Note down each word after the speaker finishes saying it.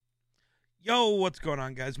Yo, what's going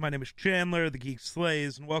on, guys? My name is Chandler, the Geek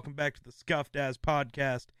Slays, and welcome back to the Scuffed As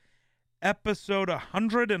Podcast, episode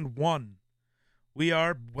 101. We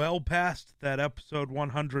are well past that episode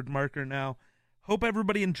 100 marker now. Hope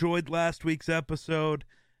everybody enjoyed last week's episode,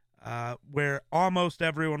 where almost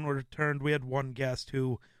everyone returned. We had one guest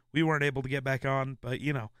who we weren't able to get back on, but,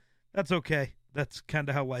 that's okay. That's kind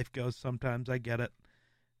of how life goes sometimes. I get it.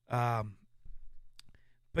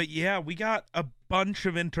 But yeah, we got a bunch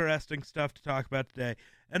of interesting stuff to talk about today.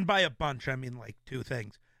 And by a bunch, I mean like two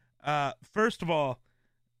things. First of all,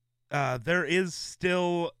 there is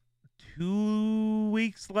still 2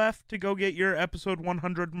 weeks left to go get your episode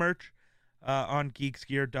 100 merch on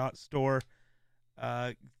geeksgear.store.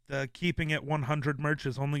 The Keeping It 100 merch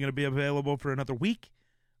is only going to be available for another week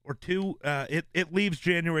or two. It leaves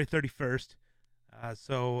January 31st.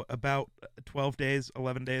 So about 12 days,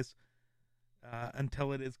 11 days.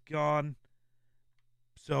 Until it is gone.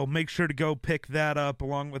 So make sure to go pick that up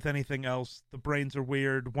along with anything else. The Brains Are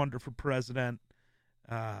Weird, Wonder for President,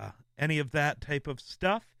 any of that type of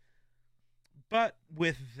stuff. But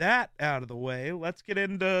with that out of the way, let's get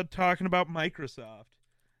into talking about Microsoft.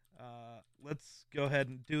 Let's go ahead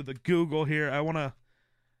and do the Google here. I want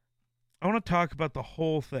to talk about the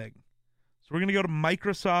whole thing. So we're going to go to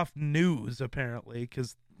Microsoft News, apparently,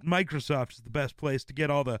 because Microsoft is the best place to get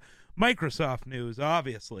all the Microsoft news,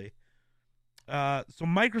 obviously. So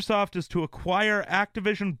Microsoft is to acquire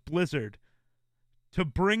Activision Blizzard to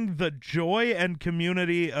bring the joy and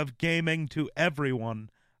community of gaming to everyone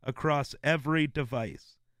across every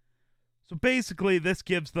device. So basically, this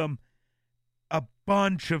gives them a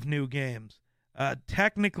bunch of new games.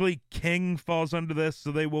 Technically, King falls under this,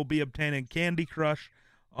 so they will be obtaining Candy Crush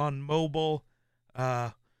on mobile.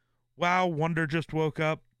 Wow, Wonder just woke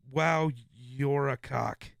up. Wow, you're a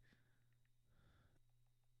cock.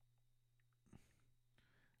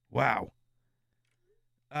 Wow.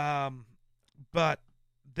 But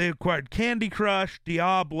they acquired Candy Crush,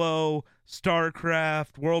 Diablo,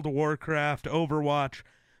 StarCraft, World of Warcraft, Overwatch.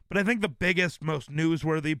 But I think the biggest, most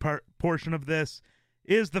newsworthy portion of this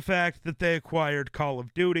is the fact that they acquired Call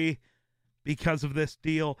of Duty because of this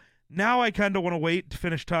deal. Now I kind of want to wait to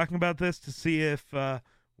finish talking about this to see if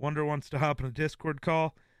Wonder wants to hop in a Discord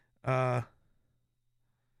call.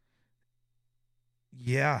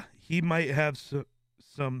 Yeah, he might have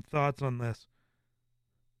some thoughts on this.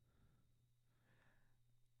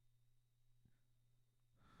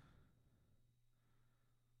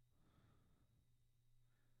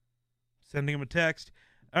 Sending him a text.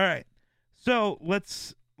 All right. So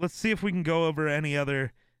let's see if we can go over any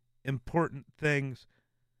other important things.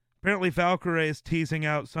 Apparently Valkyrie is teasing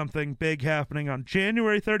out something big happening on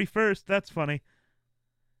January 31st. That's funny.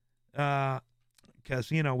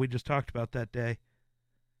 Because, we just talked about that day.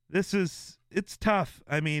 It's tough.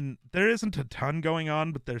 I mean, there isn't a ton going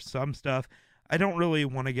on, but there's some stuff. I don't really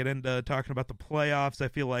want to get into talking about the playoffs. I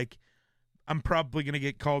feel like I'm probably going to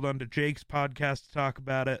get called onto Jake's podcast to talk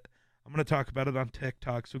about it. I'm going to talk about it on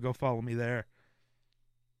TikTok, so go follow me there.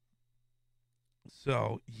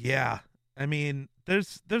 So, yeah. I mean,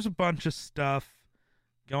 there's a bunch of stuff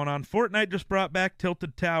going on. Fortnite just brought back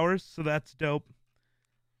Tilted Towers, so that's dope.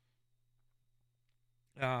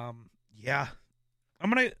 Yeah. I'm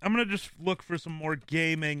gonna just look for some more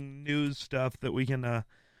gaming news stuff that we can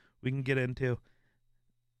get into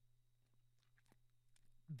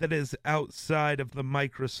that is outside of the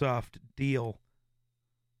Microsoft deal.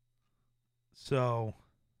 So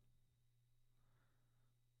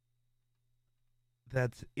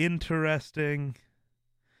that's interesting.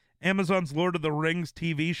 Amazon's Lord of the Rings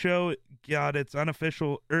TV show got its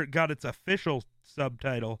official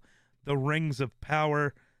subtitle, The Rings of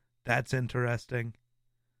Power. That's interesting.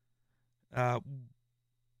 God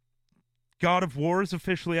of War is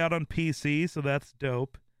officially out on PC, so that's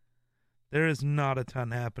dope. There is not a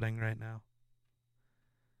ton happening right now.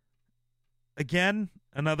 Again,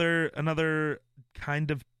 another kind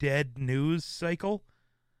of dead news cycle.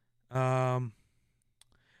 I'm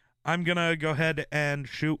gonna go ahead and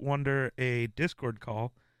shoot Wonder a Discord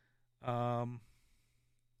call. Let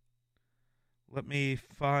me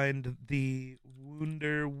find the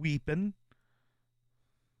Wunder Weepin.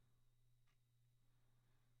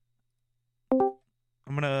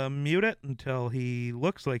 I'm gonna mute it until he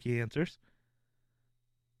looks like he answers.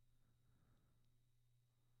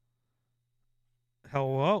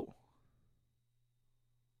 Hello?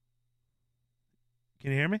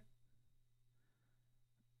 Can you hear me?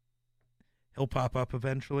 He'll pop up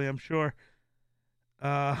eventually, I'm sure.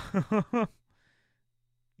 Yikes,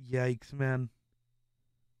 man.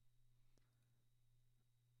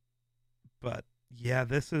 But yeah,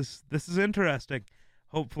 this is interesting.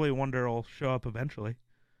 hopefully Wonder will show up eventually.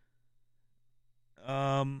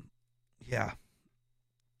 Yeah.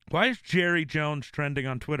 Why is Jerry Jones trending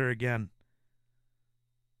on Twitter again?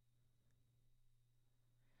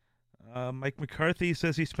 Mike McCarthy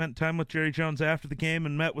says he spent time with Jerry Jones after the game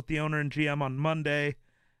and met with the owner and GM on Monday.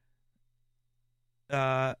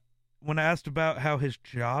 When asked about how his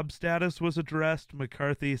job status was addressed,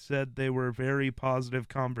 McCarthy said they were very positive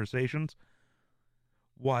conversations.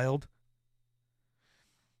 Wild.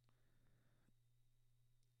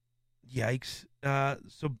 Yikes.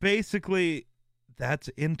 So basically, that's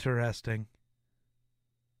interesting.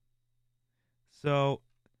 So,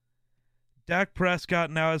 Dak Prescott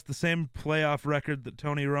now has the same playoff record that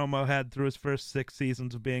Tony Romo had through his first 6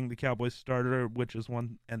 seasons of being the Cowboys starter, which is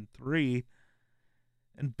 1-3.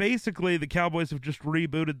 And basically, the Cowboys have just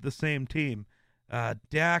rebooted the same team.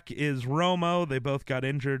 Dak is Romo. They both got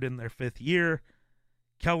injured in their 5th year.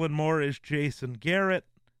 Kellen Moore is Jason Garrett.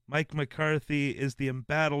 Mike McCarthy is the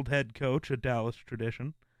embattled head coach, a Dallas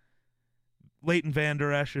tradition. Leighton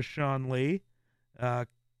Vander Esch is Sean Lee.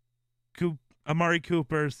 Amari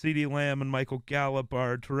Cooper, CeeDee Lamb, and Michael Gallup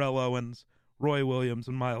are Terrell Owens, Roy Williams,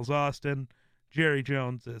 and Miles Austin. Jerry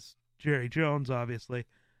Jones is Jerry Jones, obviously.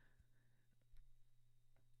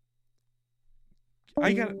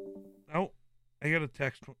 I got a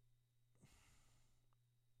text.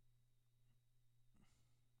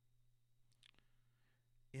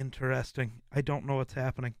 Interesting. I don't know what's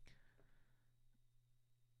happening.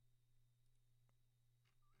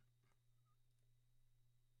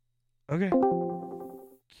 Okay.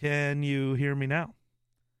 Can you hear me now?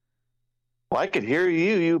 Well, I could hear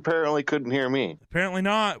you. You apparently couldn't hear me. Apparently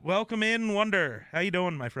not. Welcome in, Wonder. How you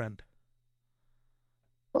doing, my friend?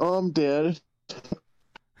 Oh, I'm dead.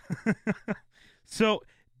 So,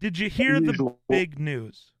 did you hear the big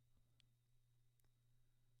news?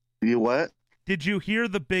 You what? Did you hear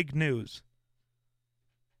the big news?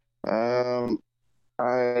 I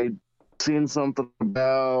seen something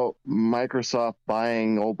about Microsoft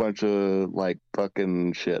buying a whole bunch of like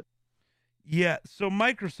fucking shit. Yeah, so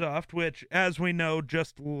Microsoft, which, as we know,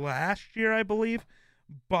 just last year, I believe,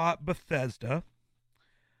 bought Bethesda.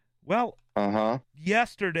 Well,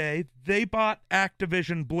 yesterday, they bought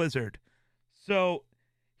Activision Blizzard. So,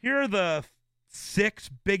 here are the 6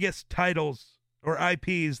 biggest titles or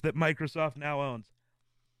IPs that Microsoft now owns.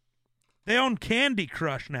 They own Candy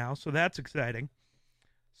Crush now, so that's exciting.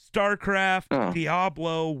 StarCraft,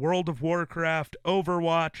 Diablo, World of Warcraft,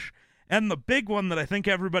 Overwatch, and the big one that I think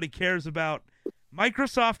everybody cares about,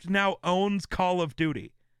 Microsoft now owns Call of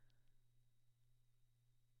Duty.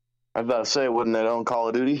 I was about to say, wouldn't it own Call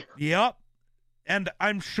of Duty? Yep. And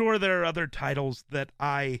I'm sure there are other titles that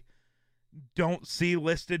I don't see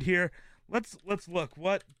listed here. Let's look.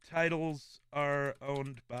 What titles are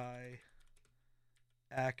owned by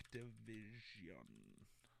Activision?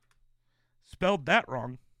 Spelled that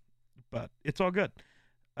wrong, but it's all good.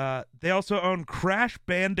 They also own Crash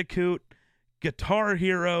Bandicoot, Guitar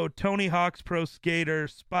Hero, Tony Hawk's Pro Skater,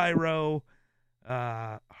 Spyro,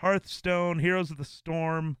 Hearthstone, Heroes of the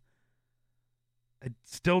Storm. I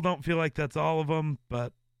still don't feel like that's all of them,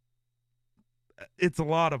 but it's a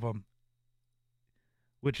lot of them,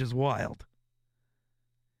 which is wild.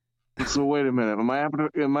 So wait a minute. Am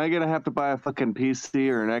I gonna have to buy a fucking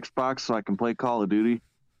PC or an Xbox so I can play Call of Duty?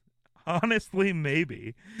 Honestly,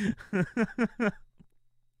 maybe.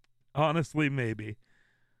 Honestly, maybe.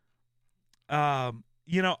 I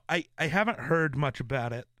haven't heard much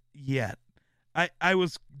about it yet. I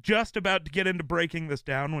was just about to get into breaking this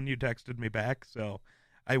down when you texted me back, so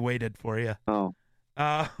I waited for you. Oh.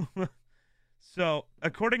 So,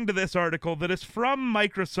 according to this article that is from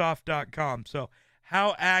Microsoft.com, so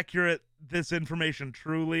how accurate this information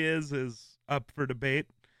truly is up for debate,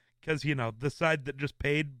 because, the side that just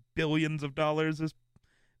paid billions of dollars is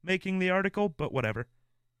making the article, but whatever.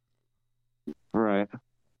 Right.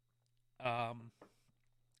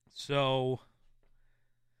 So,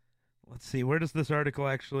 let's see, where does this article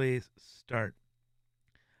actually start?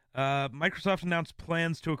 Microsoft announced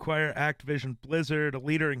plans to acquire Activision Blizzard, a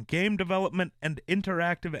leader in game development and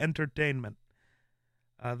interactive entertainment.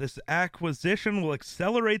 This acquisition will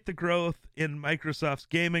accelerate the growth in Microsoft's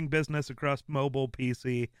gaming business across mobile,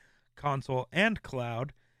 PC, console, and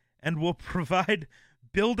cloud, and will provide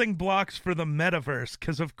building blocks for the metaverse,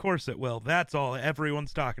 because of course it will. That's all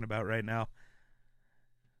everyone's talking about right now.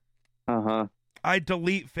 I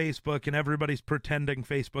delete Facebook, and everybody's pretending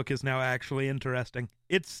Facebook is now actually interesting.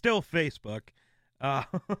 It's still Facebook.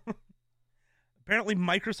 Apparently,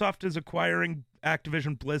 Microsoft is acquiring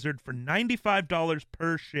Activision Blizzard for $95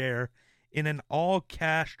 per share in an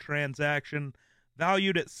all-cash transaction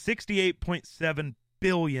valued at $68.7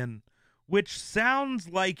 billion, which sounds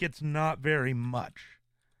like it's not very much.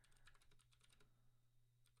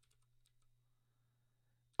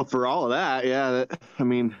 For all of that, yeah. I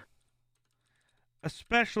mean,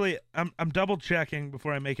 Especially, I'm double checking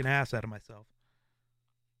before I make an ass out of myself.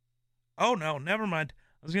 Oh no, never mind.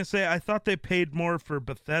 I was gonna say I thought they paid more for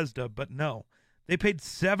Bethesda, but no, they paid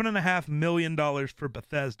 $7.5 million for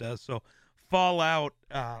Bethesda. So Fallout.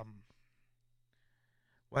 Why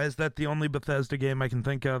is that the only Bethesda game I can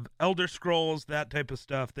think of? Elder Scrolls, that type of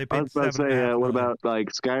stuff. They I paid was about to seven and a say, half what million. about like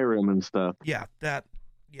Skyrim and stuff? Yeah, that.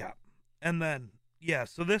 Yeah, and then yeah,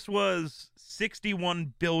 so this was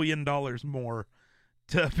 $61 billion more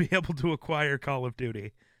to be able to acquire Call of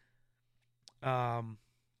Duty. Um,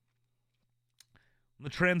 when the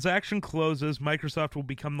transaction closes, Microsoft will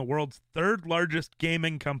become the world's third largest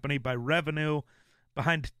gaming company by revenue,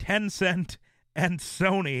 behind Tencent and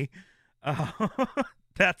Sony. Uh,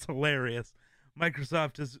 that's hilarious.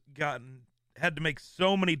 Microsoft has had to make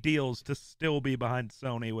so many deals to still be behind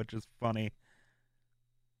Sony, which is funny.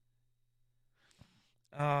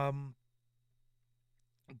 But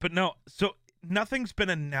no, so nothing's been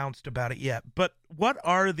announced about it yet. But what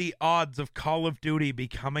are the odds of Call of Duty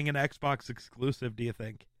becoming an Xbox exclusive, do you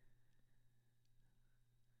think?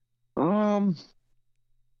 Um,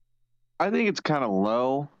 I think it's kind of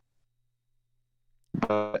low,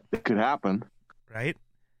 but it could happen. Right?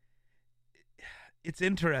 It's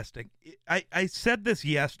interesting. I said this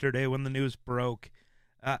yesterday when the news broke.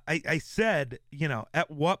 I said,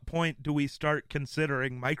 at what point do we start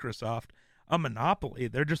considering Microsoft a monopoly?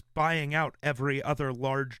 They're just buying out every other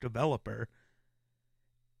large developer.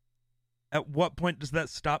 At what point does that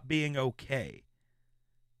stop being okay?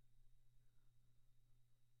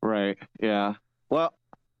 Right. Yeah. Well,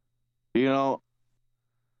 you know,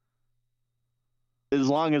 as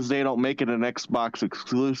long as they don't make it an Xbox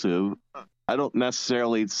exclusive, I don't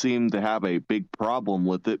necessarily seem to have a big problem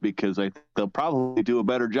with it because they'll probably do a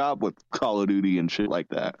better job with Call of Duty and shit like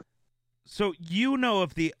that. So you know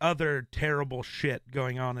of the other terrible shit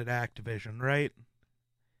going on at Activision, right?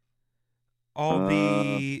 All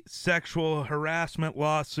the sexual harassment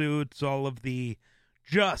lawsuits, all of the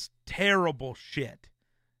just terrible shit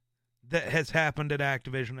that has happened at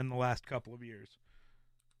Activision in the last couple of years.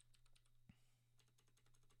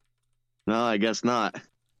 No, I guess not.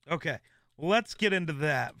 Okay, let's get into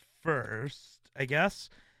that first, I guess.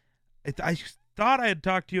 I thought I had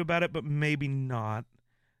talked to you about it, but maybe not.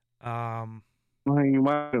 Well, you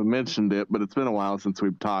might have mentioned it, but it's been a while since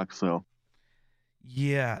we've talked, so.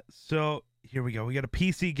 Yeah, so here we go. We got a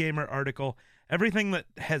PC Gamer article. Everything that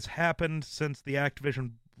has happened since the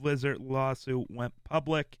Activision Blizzard lawsuit went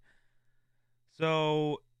public.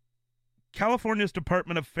 So, California's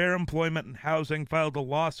Department of Fair Employment and Housing filed a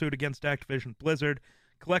lawsuit against Activision Blizzard,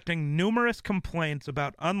 collecting numerous complaints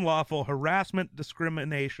about unlawful harassment,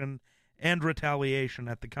 discrimination, and retaliation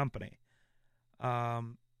at the company.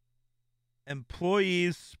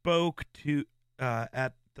 Employees spoke to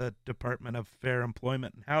at the Department of Fair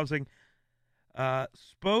Employment and Housing,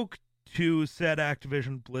 spoke to said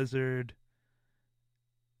Activision Blizzard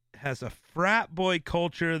has a frat boy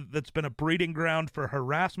culture that's been a breeding ground for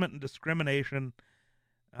harassment and discrimination.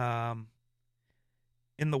 In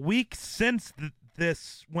the week since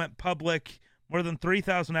this went public, more than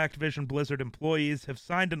 3,000 Activision Blizzard employees have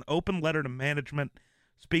signed an open letter to management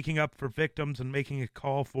speaking up for victims and making a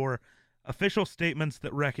call for official statements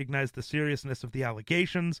that recognize the seriousness of the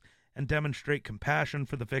allegations and demonstrate compassion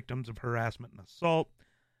for the victims of harassment and assault.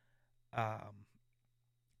 It's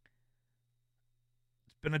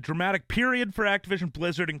been a dramatic period for Activision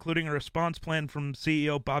Blizzard, including a response plan from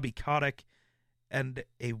CEO Bobby Kotick and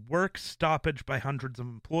a work stoppage by hundreds of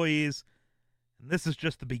employees. And this is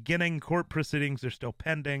just the beginning. Court proceedings are still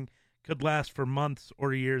pending, could last for months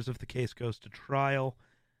or years if the case goes to trial.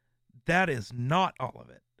 That is not all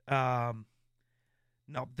of it.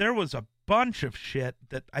 No, there was a bunch of shit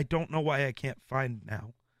that I don't know why I can't find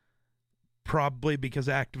now. Probably because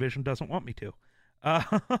Activision doesn't want me to.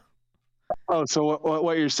 Oh, so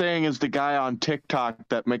what you're saying is the guy on TikTok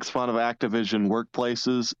that makes fun of Activision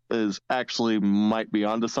workplaces is actually might be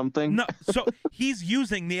onto something? No, so he's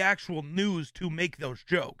using the actual news to make those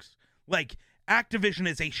jokes. Like, Activision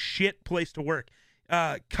is a shit place to work.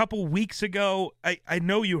 Couple weeks ago, I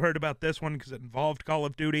know you heard about this one because it involved Call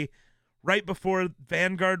of Duty. Right before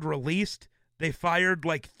Vanguard released, they fired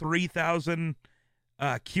like 3,000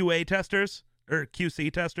 QA testers, or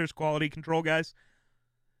QC testers, quality control guys,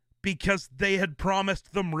 because they had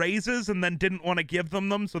promised them raises and then didn't want to give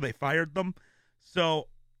them, so they fired them. So,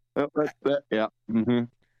 yeah. Mm-hmm.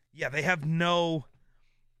 Yeah, they have no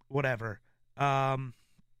whatever. Well,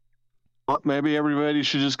 maybe everybody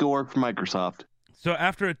should just go work for Microsoft. So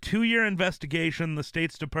after a 2-year investigation, the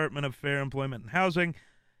state's Department of Fair Employment and Housing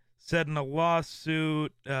said in a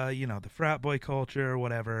lawsuit, the frat boy culture,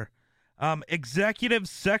 whatever,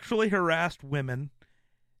 executives sexually harassed women,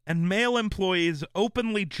 and male employees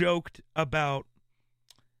openly joked about,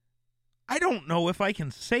 I don't know if I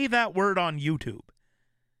can say that word on YouTube.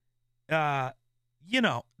 The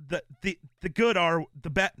good are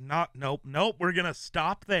the bet. Nope. We're gonna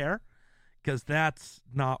stop there because that's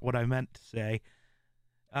not what I meant to say.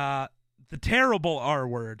 The terrible R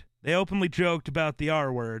word. They openly joked about the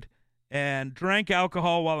R word and drank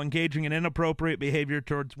alcohol while engaging in inappropriate behavior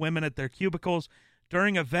towards women at their cubicles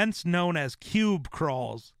during events known as cube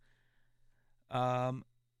crawls. The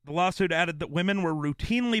lawsuit added that women were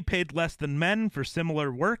routinely paid less than men for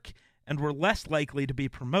similar work and were less likely to be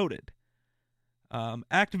promoted.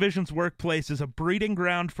 Activision's workplace is a breeding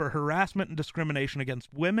ground for harassment and discrimination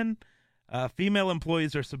against women. Female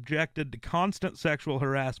employees are subjected to constant sexual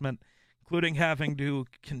harassment, including having to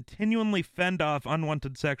continually fend off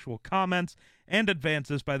unwanted sexual comments and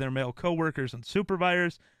advances by their male coworkers and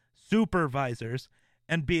supervisors,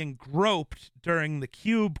 and being groped during the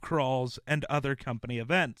cube crawls and other company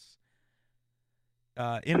events.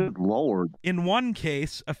 Good Lord. In one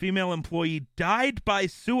case, a female employee died by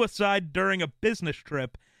suicide during a business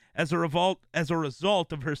trip as a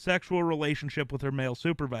result of her sexual relationship with her male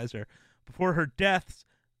supervisor. Before her deaths?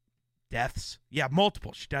 Yeah,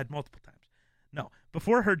 multiple. She died multiple times. No.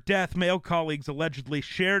 Before her death, male colleagues allegedly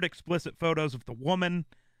shared explicit photos of the woman.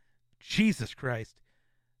 Jesus Christ.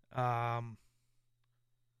 The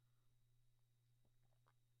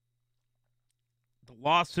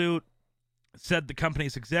lawsuit said the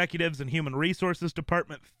company's executives and human resources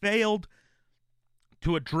department failed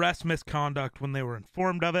to address misconduct when they were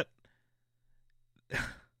informed of it.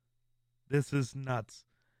 This is nuts.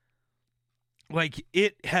 Like,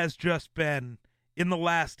 it has just been, in the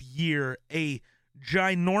last year, a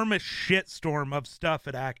ginormous shitstorm of stuff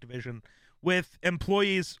at Activision, with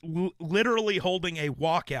employees literally holding a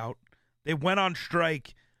walkout. They went on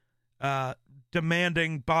strike,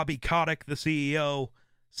 demanding Bobby Kotick, the CEO,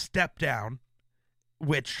 step down,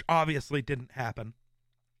 which obviously didn't happen.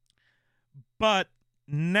 But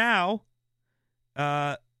now,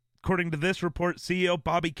 according to this report, CEO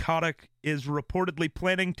Bobby Kotick is reportedly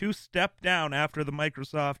planning to step down after the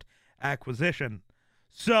Microsoft acquisition.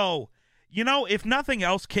 So, if nothing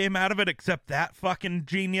else came out of it except that fucking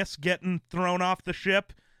genius getting thrown off the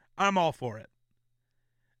ship, I'm all for it.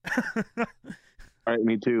 All right,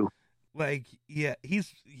 me too.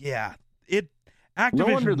 Activision. No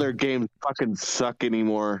wonder their games fucking suck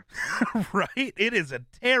anymore. Right? It is a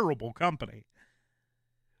terrible company.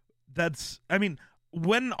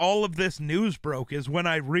 When all of this news broke is when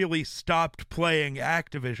I really stopped playing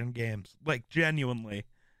Activision games. Like, genuinely.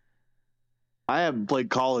 I haven't played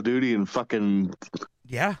Call of Duty in fucking...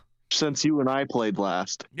 Yeah. Since you and I played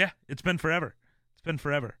last. Yeah, it's been forever.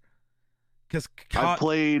 Because I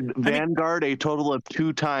played Vanguard a total of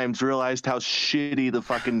 2 times, realized how shitty the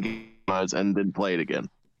fucking game was, and then play it again.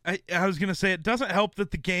 I was going to say, it doesn't help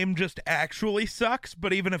that the game just actually sucks,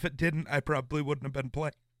 but even if it didn't, I probably wouldn't have been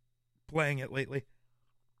playing it lately.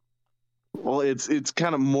 Well, it's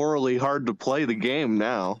kind of morally hard to play the game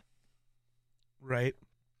now. Right.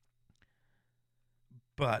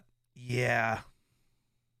 But, yeah.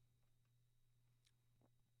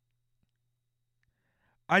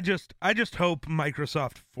 I just hope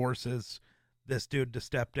Microsoft forces this dude to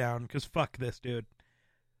step down, because fuck this dude.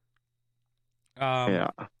 Yeah.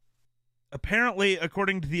 Apparently,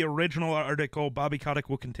 according to the original article, Bobby Kotick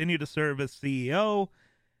will continue to serve as CEO,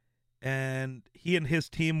 and he and his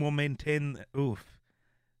team will maintain... Oof.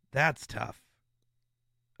 That's tough.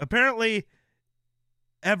 Apparently,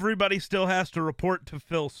 everybody still has to report to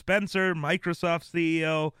Phil Spencer, Microsoft's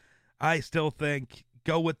CEO. I still think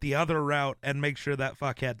go with the other route and make sure that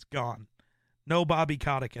fuckhead's gone. No Bobby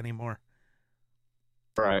Kotick anymore.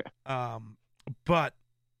 Right. But,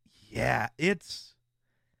 yeah, it's...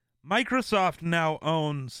 Microsoft now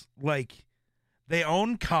owns, they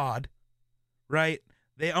own COD, right?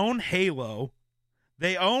 They own Halo.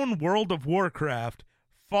 They own World of Warcraft,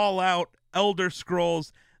 Fallout, Elder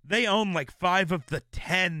Scrolls. They own 5 of the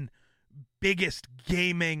 10 biggest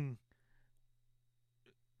gaming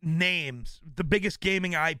names, the biggest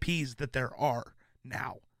gaming IPs that there are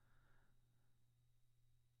now.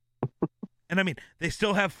 And they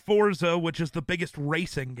still have Forza, which is the biggest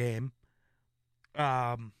racing game.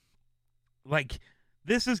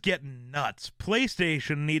 This is getting nuts.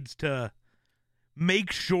 PlayStation needs to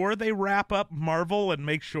make sure they wrap up Marvel and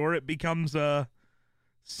make sure it becomes a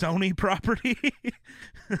Sony property.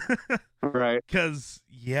 Right. Because,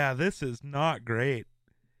 yeah, this is not great.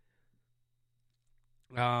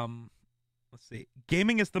 Let's see.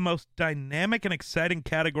 Gaming is the most dynamic and exciting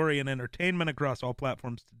category in entertainment across all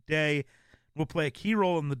platforms today. It will play a key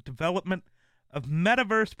role in the development of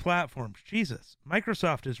metaverse platforms. Jesus,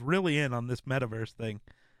 Microsoft is really in on this metaverse thing.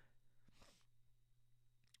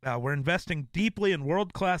 We're investing deeply in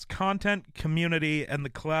world-class content, community, and the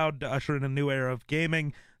cloud to usher in a new era of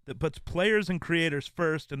gaming that puts players and creators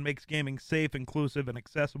first and makes gaming safe, inclusive, and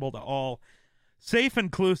accessible to all. Safe,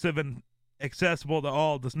 inclusive, and accessible to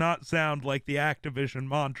all does not sound like the Activision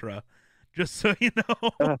mantra, just so you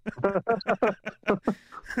know.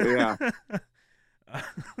 Yeah.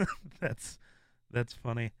 That's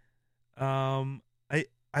funny. I'm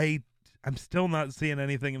still not seeing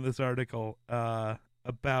anything in this article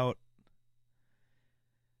about,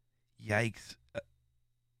 yikes,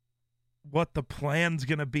 what the plan's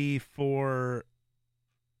gonna be for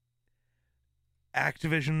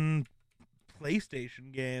Activision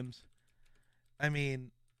PlayStation games. I mean,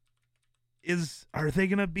 are they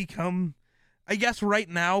gonna become? I guess right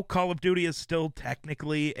now Call of Duty is still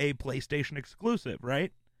technically a PlayStation exclusive,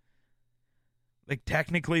 right? Like,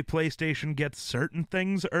 technically PlayStation gets certain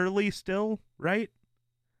things early still, right?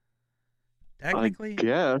 Technically, I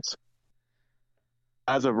guess.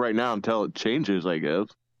 As of right now, until it changes, I guess.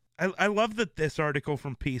 I love that this article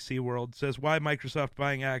from PC World says why Microsoft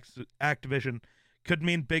buying Activision could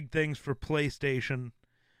mean big things for PlayStation,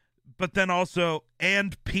 but then also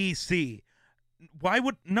and PC.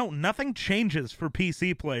 Nothing changes for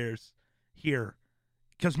PC players here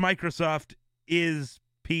because Microsoft is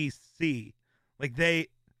PC. Like,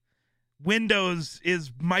 Windows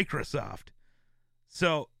is Microsoft.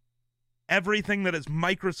 So everything that is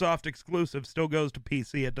Microsoft exclusive still goes to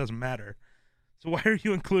PC. It doesn't matter. So why are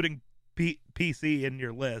you including PC in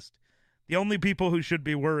your list? The only people who should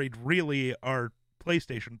be worried really are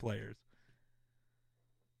PlayStation players.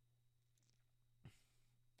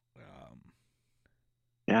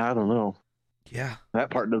 Yeah, I don't know. Yeah. That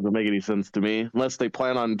part doesn't make any sense to me, unless they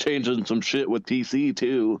plan on changing some shit with PC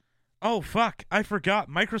too. Oh, fuck. I forgot.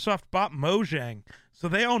 Microsoft bought Mojang, so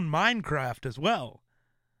they own Minecraft as well.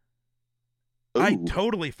 Ooh. I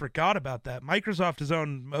totally forgot about that. Microsoft has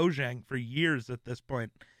owned Mojang for years at this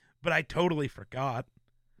point, but I totally forgot.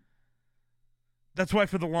 That's why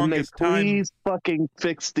for the longest Can they time... please fucking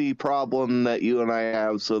fix the problem that you and I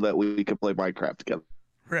have so that we can play Minecraft together.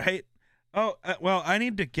 Right? Oh, well, I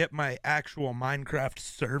need to get my actual Minecraft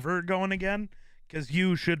server going again, because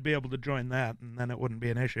you should be able to join that, and then it wouldn't be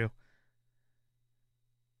an issue.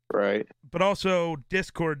 Right. But also,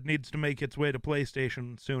 Discord needs to make its way to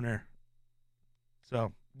PlayStation sooner.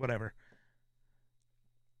 So, whatever.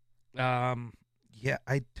 Yeah,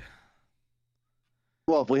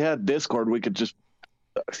 Well, if we had Discord,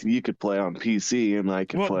 you could play on PC and I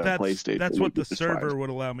could play on PlayStation. That's what the server would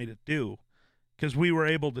allow me to do. Because we were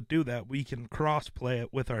able to do that. We can cross-play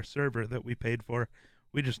it with our server that we paid for.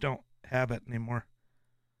 We just don't have it anymore.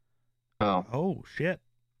 Oh. Oh, shit.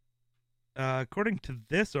 According to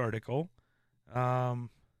this article, Sony's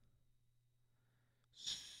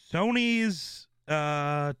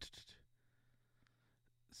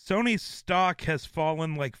stock has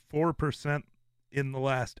fallen like 4% in the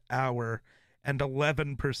last hour and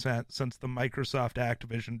 11% since the Microsoft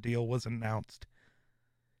Activision deal was announced.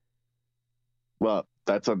 Well,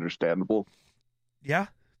 that's understandable. Yeah.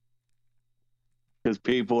 Because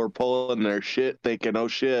people are pulling their shit thinking, oh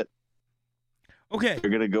shit. Okay. They're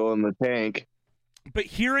going to go in the tank. But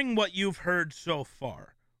hearing what you've heard so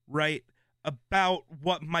far, right, about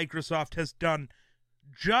what Microsoft has done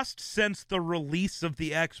just since the release of the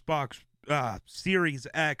Xbox Series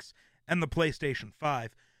X and the PlayStation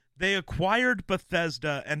 5, they acquired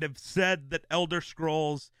Bethesda and have said that Elder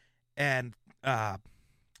Scrolls and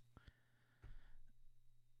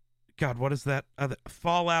God, what is that?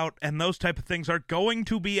 Fallout and those type of things are going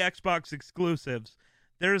to be Xbox exclusives.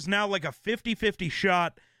 There is now like a 50-50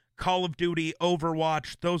 shot Call of Duty,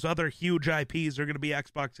 Overwatch, those other huge IPs are going to be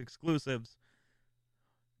Xbox exclusives.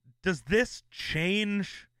 Does this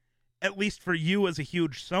change, at least for you as a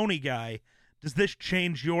huge Sony guy, does this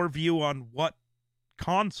change your view on what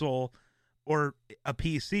console or a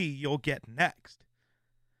PC you'll get next?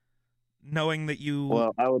 Knowing that you...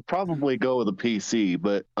 Well, I would probably go with a PC,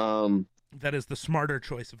 but... that is the smarter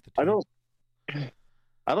choice of the two.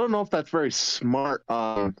 I don't know if that's very smart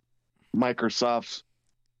on Microsoft's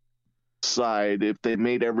side if they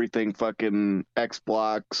made everything fucking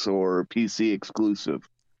Xbox or PC exclusive.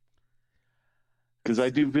 Because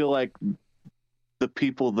I do feel like the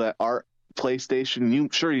people that are PlayStation,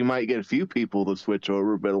 you might get a few people to switch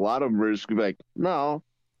over, but a lot of them are just gonna be like, no,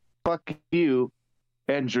 fuck you,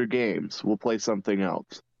 end your games. We'll play something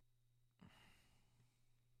else.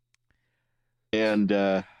 And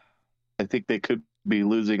I think they could be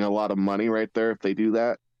losing a lot of money right there if they do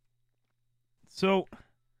that. So,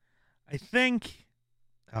 I think,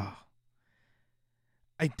 I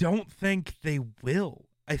don't think they will.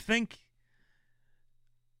 I think,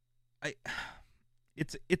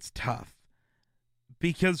 it's tough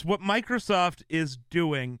because what Microsoft is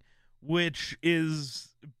doing, which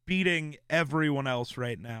is beating everyone else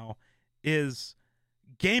right now, is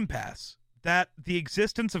Game Pass. That the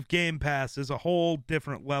existence of Game Pass is a whole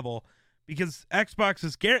different level because Xbox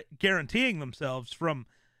is guaranteeing themselves from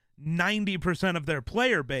 90% of their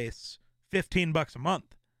player base $15 a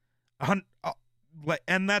month. And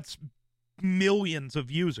that's millions of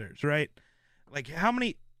users, right? Like how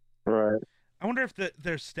many? Right. I wonder if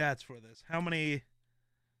there's stats for this. How many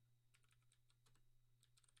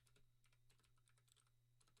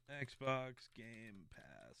Xbox Game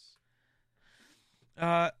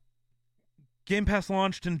Pass? Game Pass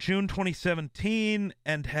launched in June 2017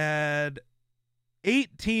 and had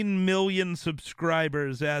 18 million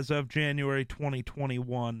subscribers as of January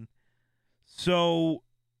 2021. So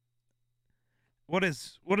what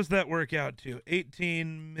does that work out to?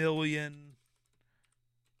 18 million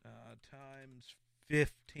times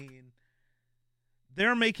 15.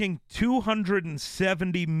 They're making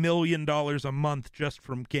 $270 million a month just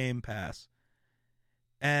from Game Pass.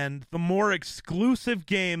 And the more exclusive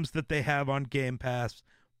games that they have on Game Pass,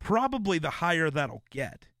 probably the higher that'll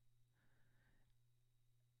get.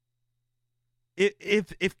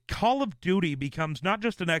 If Call of Duty becomes not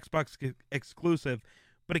just an Xbox exclusive,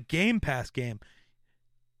 but a Game Pass game,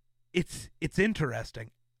 it's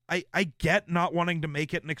interesting. I get not wanting to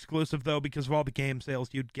make it an exclusive, though, because of all the game sales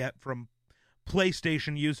you'd get from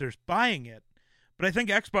PlayStation users buying it. But I think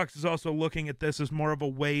Xbox is also looking at this as more of a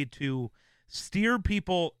way to steer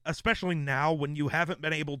people, especially now when you haven't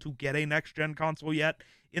been able to get a next-gen console yet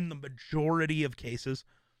in the majority of cases.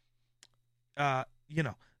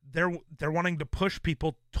 They're wanting to push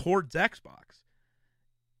people towards Xbox.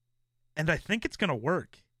 And I think it's going to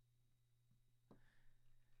work.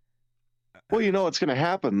 Well, you know what's going to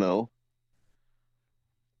happen, though.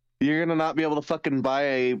 You're going to not be able to fucking buy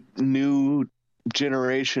a new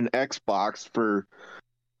generation Xbox for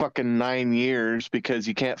fucking 9 years because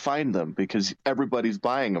you can't find them because everybody's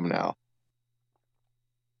buying them now.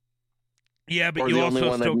 Yeah, but you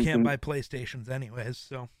also still can't buy PlayStations anyways,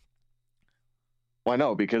 so. Well, I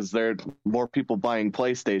know, because there are more people buying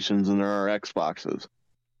PlayStations than there are Xboxes.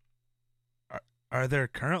 Are there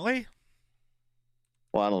currently?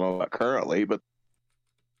 Well, I don't know about currently, but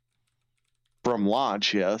from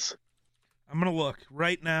launch, yes. I'm going to look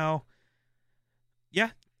right now. Yeah,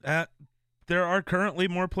 there are currently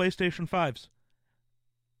more PlayStation 5s.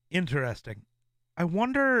 Interesting. I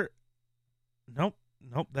wonder... Nope,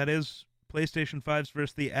 that is PlayStation 5s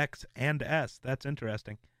versus the X and S. That's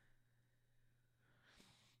interesting.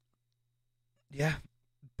 Yeah,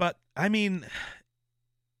 but, I mean,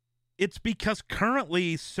 it's because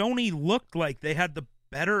currently Sony looked like they had the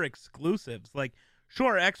better exclusives. Like,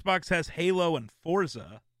 sure, Xbox has Halo and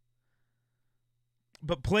Forza,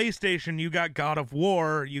 but PlayStation, you got God of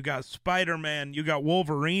War, you got Spider-Man, you got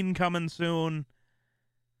Wolverine coming soon.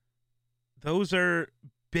 Those are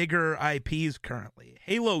bigger IPs currently.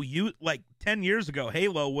 Halo, 10 years ago,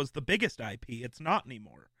 Halo was the biggest IP. It's not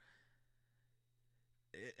anymore.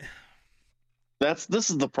 This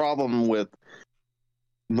is the problem with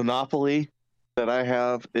Monopoly that I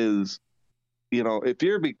have is, if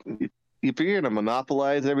you're going to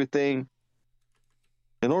monopolize everything,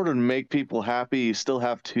 in order to make people happy, you still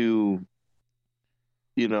have to,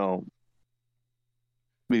 be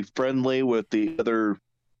friendly with the other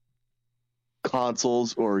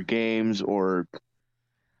consoles or games or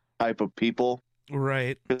type of people.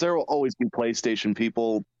 Right. Because there will always be PlayStation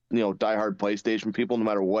people, diehard PlayStation people, no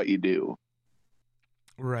matter what you do.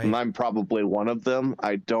 Right. And I'm probably one of them.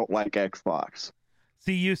 I don't like Xbox.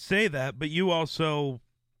 See, you say that, but you also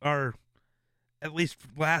are, at least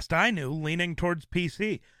last I knew, leaning towards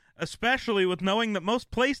PC, especially with knowing that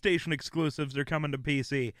most PlayStation exclusives are coming to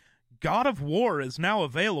PC. God of War is now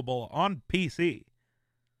available on PC.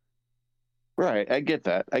 Right, I get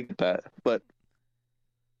that. But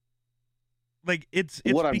like it's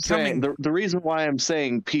what I'm becoming... saying, the reason why I'm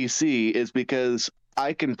saying PC is because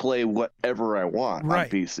I can play whatever I want on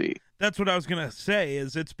PC. That's what I was going to say,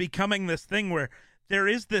 is it's becoming this thing where there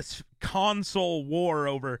is this console war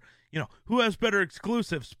over, who has better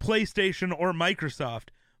exclusives, PlayStation or Microsoft.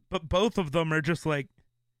 But both of them are just like,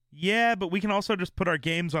 Yeah, but we can also just put our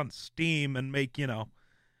games on Steam and make, $1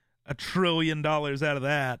 trillion out of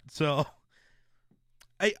that. So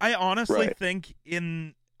I honestly Right. think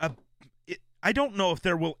I don't know if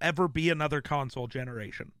there will ever be another console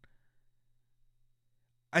generation.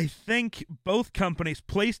 I think both companies,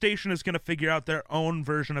 PlayStation is going to figure out their own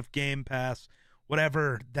version of Game Pass,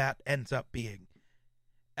 whatever that ends up being.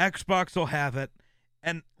 Xbox will have it.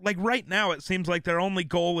 And like right now, it seems like their only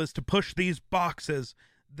goal is to push these boxes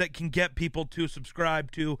that can get people to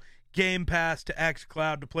subscribe to Game Pass, to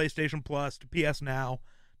xCloud, to PlayStation Plus, to PS Now,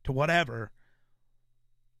 to whatever.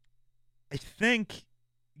 I think,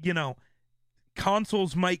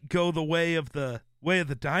 consoles might go the way of the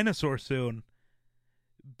dinosaur soon,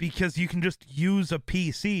 because you can just use a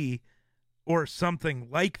PC or something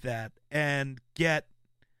like that and get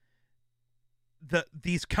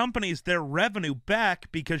these companies their revenue back,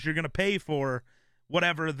 because you're going to pay for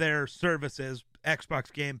whatever their service is,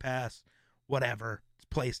 Xbox Game Pass, whatever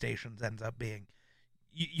PlayStation's ends up being.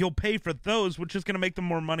 You'll pay for those, which is going to make them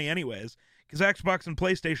more money anyways, because Xbox and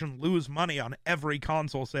PlayStation lose money on every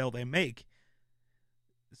console sale they make.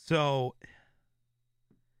 So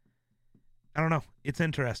I don't know. It's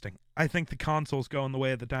interesting. I think the console's going the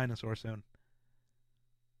way of the dinosaur soon.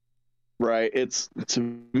 Right. It's,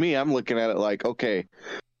 to me, I'm looking at it like, okay,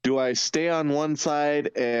 do I stay on one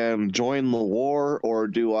side and join the war, or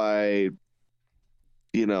do I,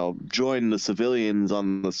 join the civilians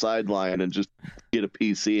on the sideline and just get a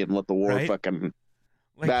PC and let the war fucking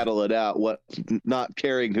battle it out, not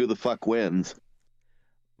caring who the fuck wins?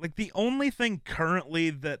 Like, the only thing currently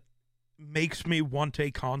that makes me want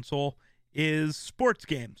a console is sports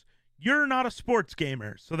games. You're not a sports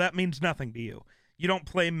gamer, so that means nothing to you. You don't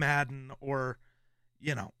play Madden or,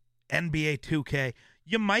 NBA 2K.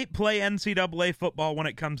 You might play NCAA football when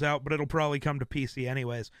it comes out, but it'll probably come to PC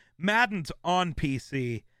anyways. Madden's on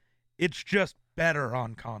PC. It's just better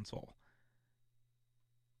on console,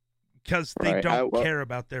 because they don't care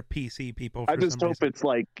about their PC people. I just hope it's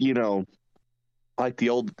like, like the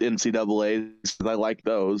old NCAAs, because I like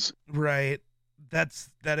those. Right. That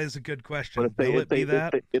is a good question. But if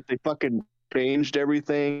they fucking changed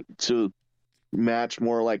everything to match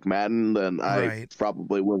more like Madden, then I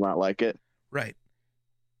probably will not like it. Right.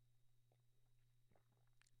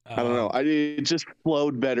 I don't know. It just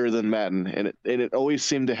flowed better than Madden, and it always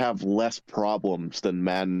seemed to have less problems than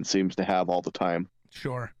Madden seems to have all the time.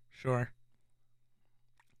 Sure.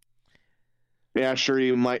 Yeah, sure,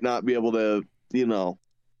 you might not be able to,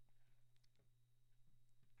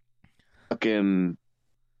 fucking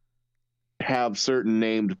have certain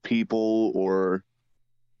named people, or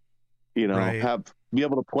be able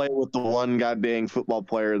to play with the one goddamn football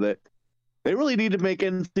player. That they really need to make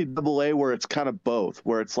NCAA where it's kind of both,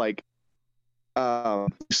 where it's like you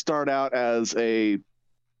start out as a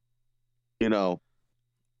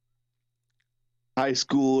high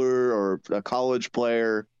schooler or a college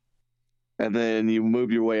player, and then you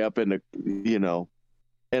move your way up into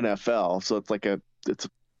NFL. So it's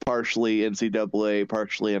partially NCAA,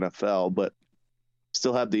 partially NFL, but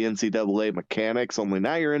still have the NCAA mechanics. Only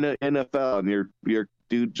now you're in the NFL, and your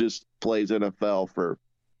dude just plays NFL for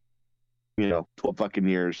 12 fucking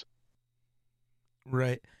years.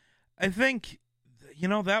 Right. I think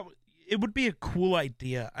that it would be a cool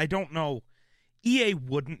idea. I don't know. EA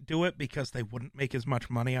wouldn't do it because they wouldn't make as much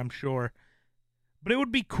money, I'm sure. But it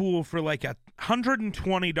would be cool for like a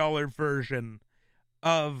 $120 version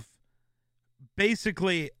of,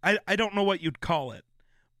 basically, I don't know what you'd call it,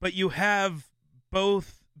 but you have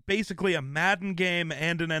both basically a Madden game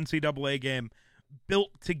and an NCAA game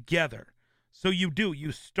built together. So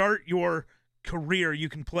you start your career, you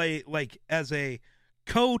can play like as a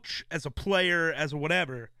coach, as a player, as a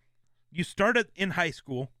whatever. You start it in high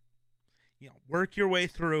school, work your way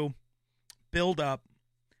through, build up,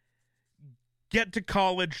 get to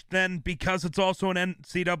college, then because it's also an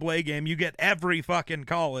NCAA game, you get every fucking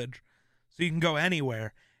college, so you can go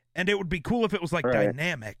anywhere. And it would be cool if it was like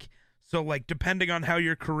dynamic. So like, depending on how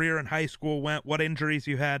your career in high school went, what injuries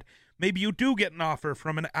you had, maybe you do get an offer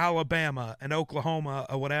from an Alabama, an Oklahoma,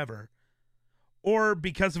 or whatever. Or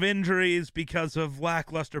because of injuries, because of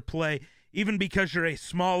lackluster play, even because you're a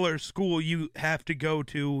smaller school, you have to go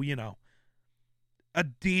to, a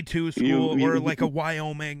D2 school or like a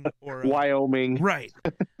Wyoming or Wyoming. Right.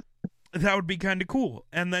 That would be kind of cool.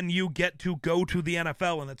 And then you get to go to the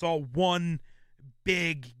NFL, and it's all one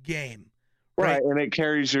big game. Right, and it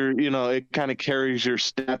carries your, it kind of carries your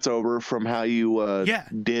stats over from how you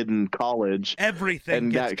did in college. Everything,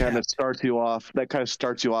 and that kind of starts you off. That kind of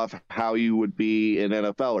starts you off how you would be in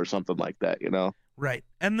NFL or something like that. Right.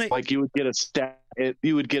 And like you would get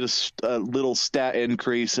a little stat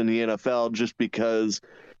increase in the NFL just because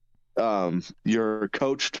you're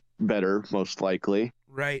coached better, most likely.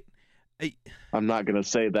 right. I'm not going to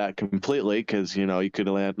say that completely because, you could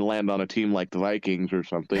land on a team like the Vikings or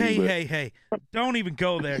something. Hey. Don't even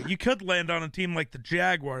go there. You could land on a team like the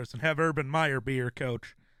Jaguars and have Urban Meyer be your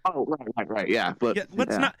coach. Oh, right. Yeah. But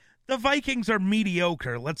let's not. The Vikings are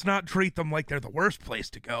mediocre. Let's not treat them like they're the worst place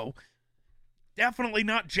to go. Definitely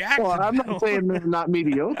not Jacksonville. Well, I'm not saying they're not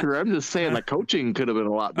mediocre. I'm just saying the coaching could have been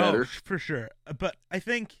a lot better. Oh, for sure. But I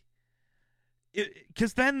think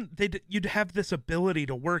because then you'd have this ability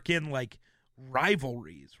to work in like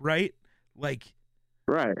rivalries, right? Like,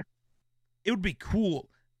 right. It would be cool.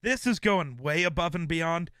 This is going way above and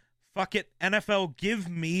beyond. Fuck it, NFL, give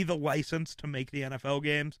me the license to make the NFL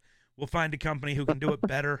games. We'll find a company who can do it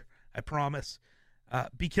better. I promise.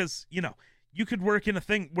 Because you could work in a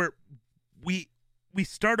thing where we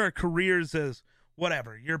start our careers as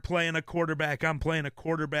whatever. You're playing a quarterback, I'm playing a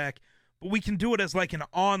quarterback, but we can do it as like an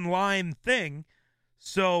online thing.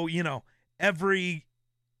 So, every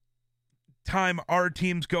time our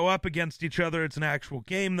teams go up against each other, it's an actual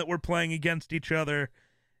game that we're playing against each other.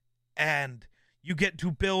 And you get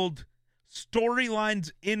to build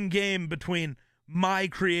storylines in game between my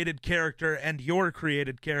created character and your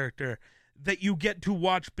created character that you get to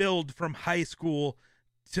watch build from high school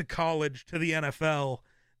to college to the NFL.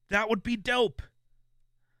 That would be dope.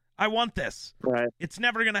 I want this. Right. It's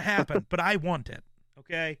never going to happen, but I want it.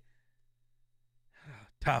 Okay?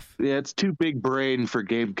 Tough. Yeah, it's too big brain for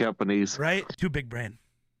game companies. Right? Too big brain.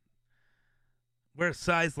 Wear a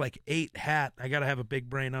size like 8 hat. I got to have a big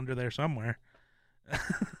brain under there somewhere.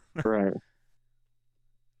 Right.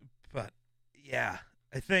 But, yeah,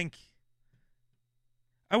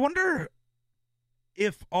 I wonder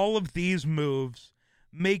if all of these moves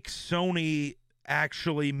make Sony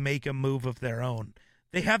actually make a move of their own.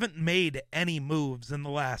 They haven't made any moves in the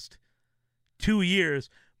last 2 years.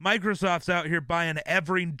 Microsoft's out here buying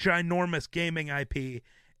every ginormous gaming IP,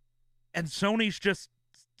 and Sony's just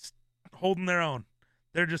holding their own.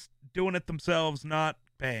 They're just doing it themselves, not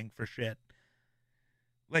paying for shit.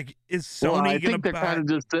 Like, is Sony I going think to they're kind of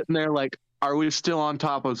just sitting there like, are we still on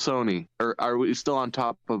top of Sony? Or are we still on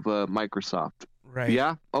top of Microsoft? Right.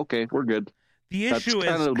 Yeah? Okay, we're good. The issue That's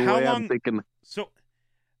kind is of the how way long... I'm thinking. So,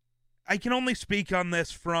 I can only speak on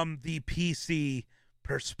this from the PC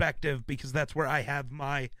perspective because that's where I have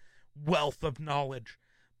my wealth of knowledge.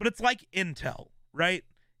 But it's like Intel, right?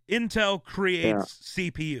 Intel creates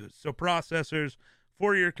CPUs, so processors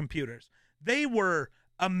for your computers. They were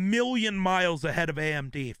a million miles ahead of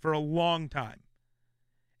AMD for a long time.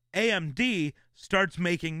 AMD starts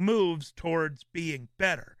making moves towards being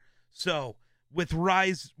better. So with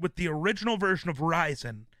the original version of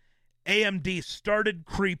Ryzen, AMD started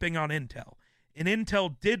creeping on Intel. And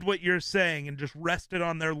Intel did what you're saying and just rested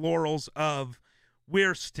on their laurels of,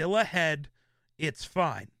 we're still ahead, it's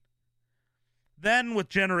fine. Then with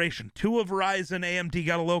Generation 2 of Ryzen, AMD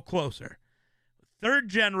got a little closer. 3rd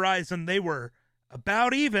gen Ryzen, they were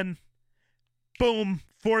about even. Boom,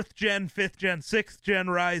 4th gen, 5th gen, 6th gen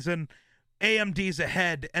Ryzen, AMD's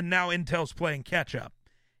ahead, and now Intel's playing catch up.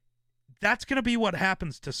 That's going to be what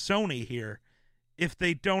happens to Sony here if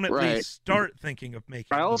they don't at least start thinking of making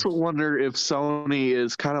I also wonder if Sony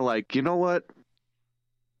is kind of like, you know what?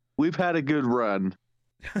 We've had a good run.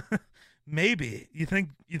 Maybe. You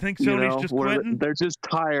think Sony's just quitting? They're just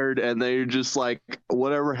tired and they're just like,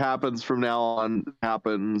 whatever happens from now on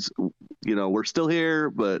happens. We're still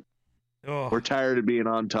here, but we're tired of being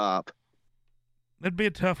on top. That'd be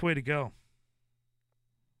a tough way to go.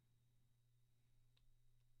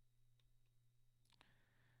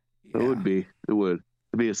 Yeah. It would be. It would.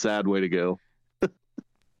 It'd be a sad way to go.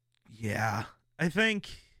 Yeah. I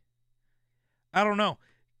don't know.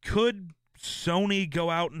 Could Sony go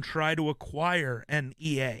out and try to acquire an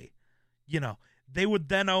EA? They would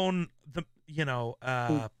then own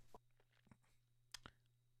I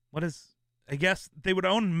guess they would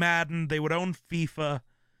own Madden, they would own FIFA,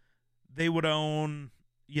 they would own,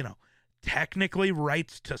 technically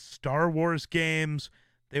rights to Star Wars games,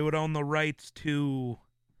 they would own the rights to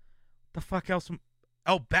the fuck else?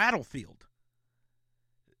 Oh, Battlefield.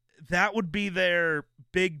 That would be their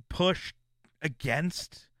big push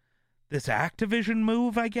against this Activision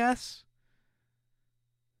move, I guess.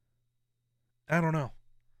 I don't know.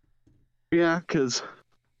 Yeah, because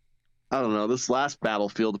I don't know. This last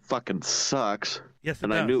Battlefield fucking sucks. Yes, it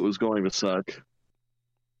and does. I knew it was going to suck.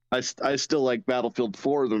 I still like Battlefield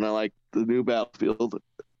 4 than I like the new Battlefield.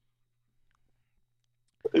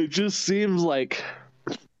 It just seems like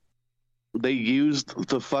they used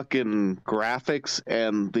the fucking graphics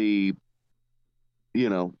and the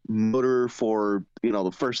motor for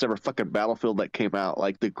the first ever fucking Battlefield that came out.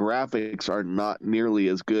 Like the graphics are not nearly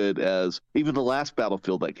as good as even the last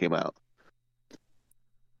Battlefield that came out.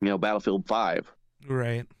 Battlefield 5.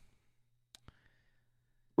 Right.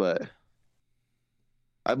 But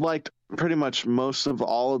I've liked pretty much most of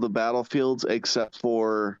all of the Battlefields except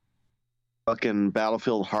for fucking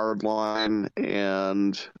Battlefield Hardline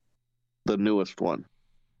and the newest one.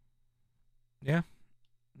 Yeah.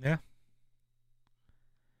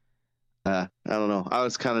 I don't know. I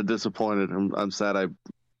was kind of disappointed. I'm sad I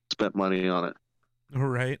spent money on it.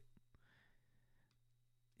 Right.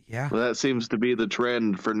 Yeah. Well, that seems to be the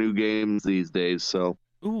trend for new games these days. So,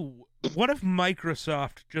 ooh, what if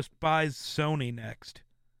Microsoft just buys Sony next?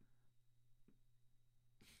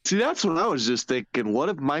 see, that's what I was just thinking. What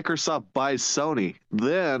if Microsoft buys Sony?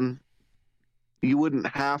 Then you wouldn't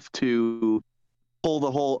have to pull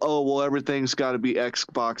the whole, oh, well, everything's got to be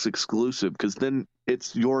Xbox exclusive, because then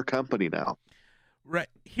it's your company now. Right.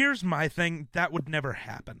 Here's my thing. That would never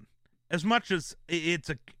happen. As much as it's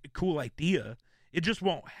a cool idea, it just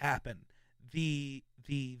won't happen. I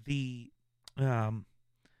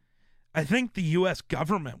think the U.S.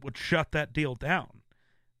 government would shut that deal down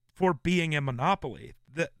for being a monopoly.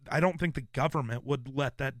 I don't think the government would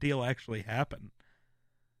let that deal actually happen.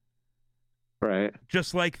 Right.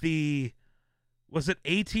 Just like was it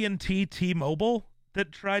AT&T T-Mobile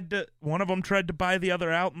that one of them tried to buy the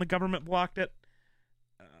other out and the government blocked it?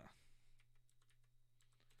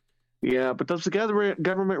 Yeah, but does the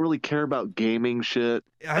government really care about gaming shit?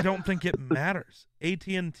 I don't think it matters.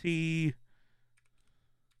 AT&T...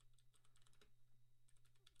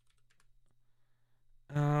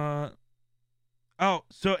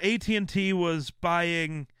 so AT&T was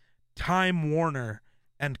buying Time Warner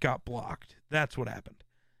and got blocked. That's what happened.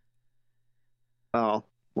 Oh,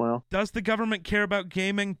 well. Does the government care about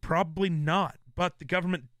gaming? Probably not. But the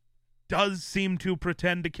government does seem to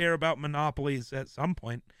pretend to care about monopolies at some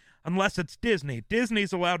point. Unless it's Disney.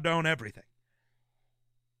 Disney's allowed to own everything.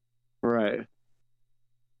 Right.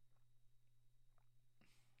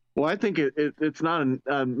 Well, I think it's not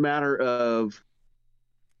a matter of...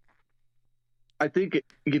 I think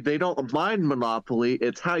they don't mind monopoly.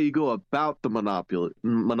 It's how you go about the monopoly.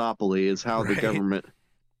 Monopoly is how the government,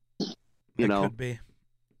 could be.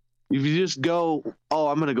 If you just go, oh,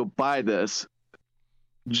 I'm going to go buy this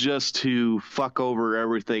just to fuck over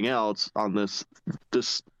everything else on this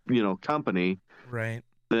company. Right.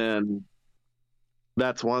 Then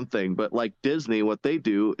that's one thing. But like Disney, what they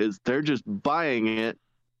do is they're just buying it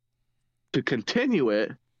to continue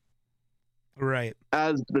it. Right.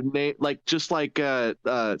 As the name, like, just like,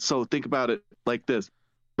 so think about it like this.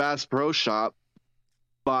 Bass Pro Shop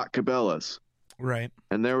bought Cabela's. Right.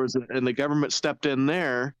 And and the government stepped in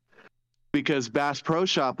there because Bass Pro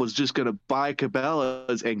Shop was just going to buy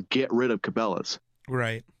Cabela's and get rid of Cabela's.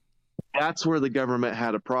 Right. That's where the government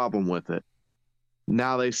had a problem with it.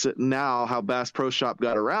 Now how Bass Pro Shop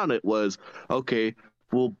got around it was, okay,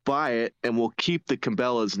 we'll buy it and we'll keep the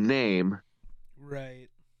Cabela's name. Right.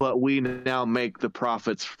 But we now make the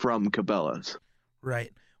profits from Cabela's.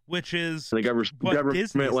 Right. Which is the what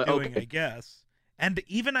Disney's doing, okay. I guess. And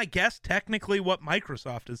even, I guess, technically what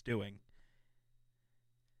Microsoft is doing.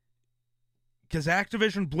 Because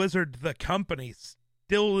Activision Blizzard, the company,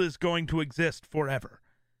 still is going to exist forever.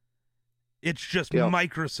 It's just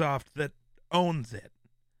Microsoft that owns it.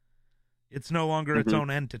 It's no longer its own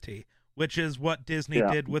entity, which is what Disney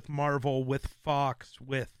did with Marvel, with Fox,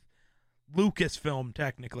 with Lucasfilm,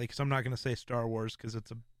 technically, because I'm not going to say Star Wars because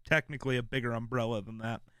it's technically a bigger umbrella than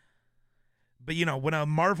that. But, when a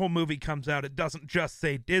Marvel movie comes out, it doesn't just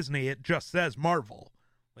say Disney, it just says Marvel.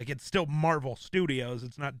 Like, it's still Marvel Studios,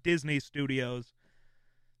 it's not Disney Studios.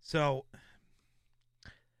 So,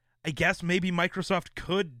 I guess maybe Microsoft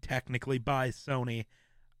could technically buy Sony.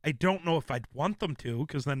 I don't know if I'd want them to,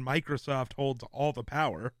 because then Microsoft holds all the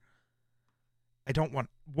power. I don't want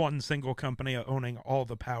one single company owning all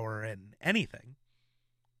the power in anything.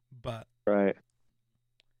 But right.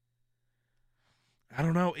 I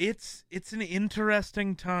don't know. It's an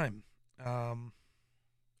interesting time. But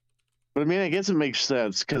I mean, I guess it makes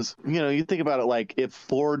sense because, you think about it like if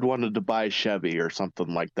Ford wanted to buy Chevy or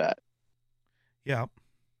something like that. Yeah.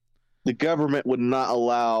 The government would not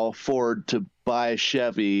allow Ford to buy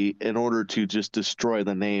Chevy in order to just destroy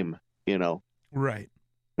the name, Right.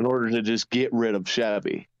 In order to just get rid of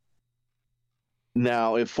Chevy.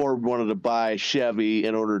 Now, if Ford wanted to buy Chevy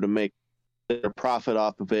in order to make their profit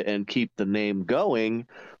off of it and keep the name going,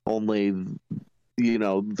 only,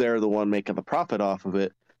 they're the one making the profit off of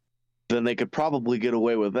it, then they could probably get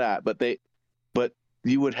away with that. But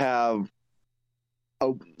you would have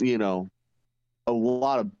a a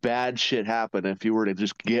lot of bad shit happen if you were to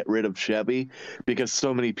just get rid of Chevy, because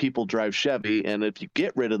so many people drive Chevy, and if you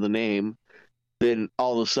get rid of the name, then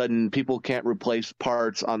all of a sudden people can't replace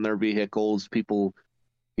parts on their vehicles. People,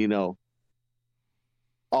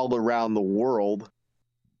 all around the world,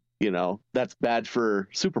 that's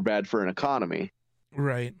super bad for an economy.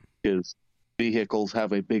 Right. Because vehicles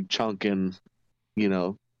have a big chunk in,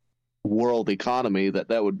 world economy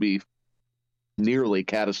that would be nearly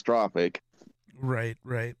catastrophic. Right.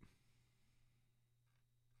 Okay,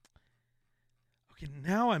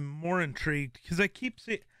 now I'm more intrigued because I keep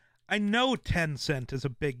seeing. I know Tencent is a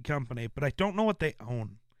big company, but I don't know what they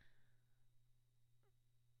own.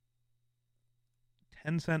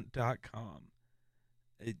 Tencent.com.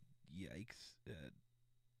 Yikes.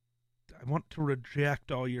 I want to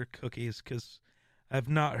reject all your cookies because I've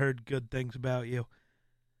not heard good things about you.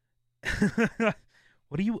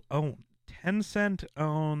 What do you own? Tencent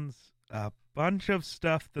owns a bunch of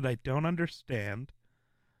stuff that I don't understand.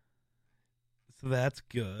 So that's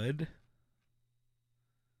good.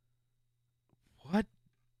 What?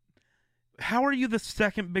 How are you the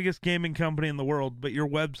second biggest gaming company in the world, but your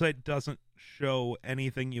website doesn't show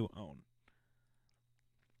anything you own?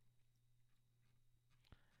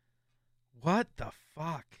 What the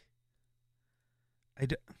fuck?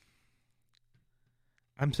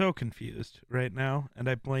 I'm so confused right now, and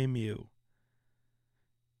I blame you.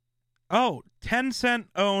 Oh, Tencent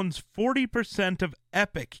owns 40% of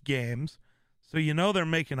Epic Games, so they're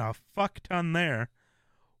making a fuck ton there.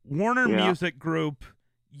 Warner Music Group,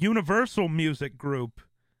 Universal Music Group,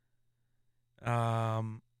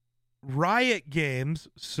 Riot Games,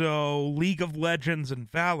 so League of Legends and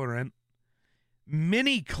Valorant,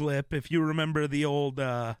 Miniclip, if you remember the old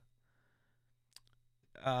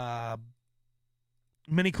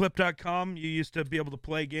Miniclip.com, you used to be able to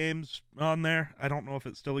play games on there. I don't know if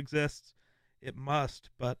it still exists. It must,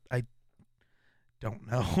 but I don't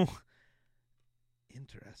know.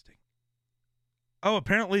 Interesting. Oh,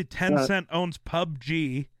 apparently Tencent owns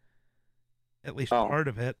PUBG, at least part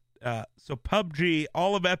of it. So PUBG,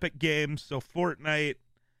 all of Epic Games, so Fortnite.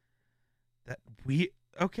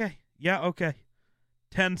 Okay. Yeah, okay.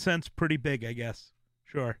 Tencent's pretty big, I guess.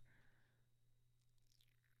 Sure.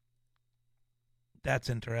 That's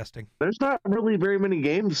interesting. There's not really very many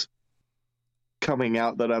games coming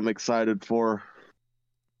out that I'm excited for.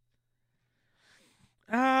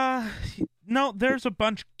 No, there's a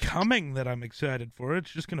bunch coming that I'm excited for.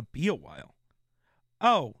 It's just going to be a while.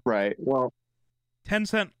 Oh. Right. Well,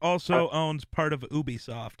 Tencent also owns part of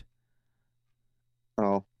Ubisoft.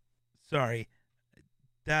 Oh. Sorry.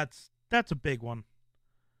 That's a big one.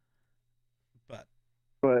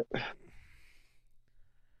 But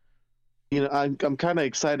I'm kind of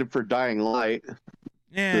excited for Dying Light.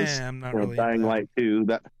 Yeah, I'm not really Dying Light 2.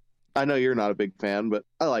 That I know you're not a big fan, but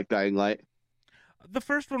I like Dying Light. The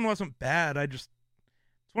first one wasn't bad. It's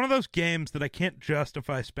one of those games that I can't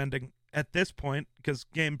justify spending at this point because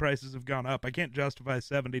game prices have gone up. I can't justify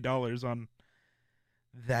 $70 on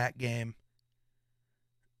that game.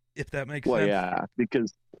 If that makes sense. Well, yeah,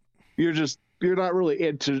 because you're not really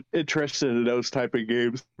interested in those type of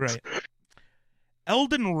games. Right.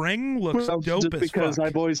 Elden Ring looks dope just as because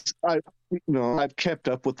fuck. I've kept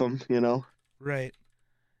up with them, Right.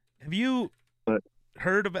 Have you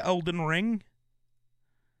heard of Elden Ring?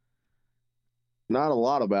 Not a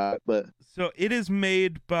lot about it, but so it is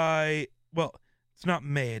made by, well, it's not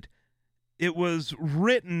made. It was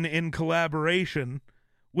written in collaboration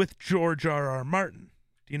with George R.R. Martin.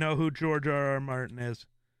 Do you know who George R.R. Martin is?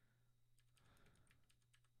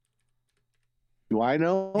 Do I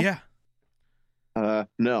know? Yeah.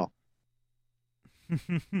 No.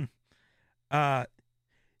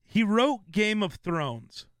 He wrote Game of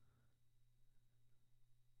Thrones.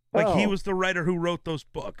 He was the writer who wrote those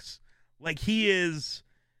books. He is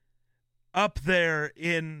up there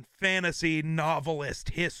in fantasy novelist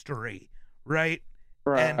history, right?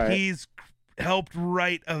 Right. And he's helped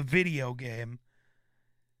write a video game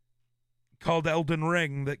called Elden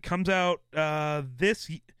Ring that comes out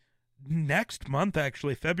next month,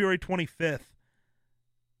 actually, February 25th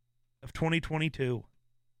of 2022.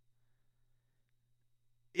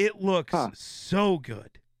 It looks so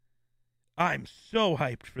good. I'm so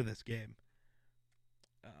hyped for this game.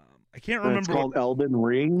 I can't remember. It's called Elden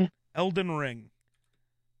Ring? Elden Ring.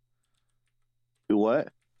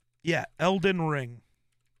 What? Yeah, Elden Ring.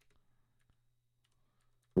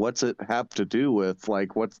 What's it have to do with?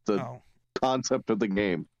 What's the concept of the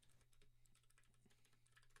game?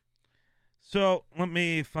 So let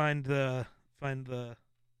me find the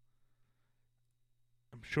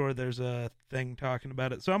I'm sure there's a thing talking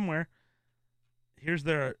about it somewhere. Here's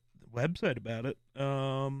their website about it.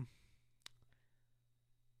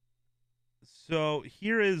 So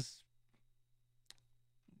here is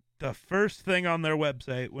the first thing on their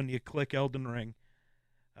website when you click Elden Ring.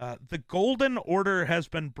 The Golden Order has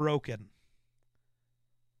been broken.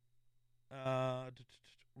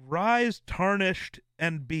 Rise tarnished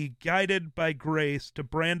and be guided by grace to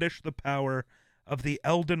brandish the power of the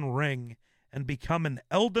Elden Ring and become an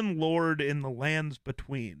Elden Lord in the lands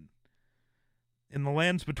between. In the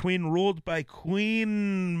lands between, ruled by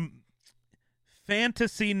Queen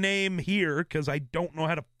fantasy name here, because I don't know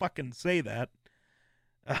how to fucking say that.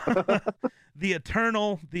 The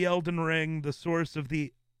Eternal, the Elden Ring, the source of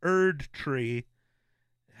the Erd Tree,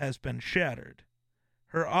 has been shattered.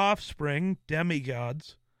 Her offspring,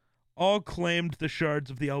 demigods, all claimed the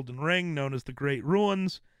shards of the Elden Ring, known as the Great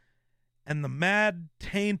Ruins, and the mad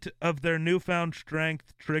taint of their newfound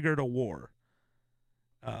strength triggered a war.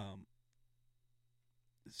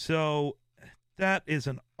 So that is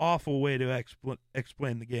an awful way to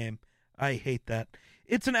explain the game. I hate that.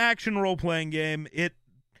 It's an action role-playing game.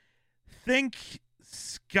 Think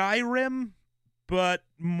Skyrim, but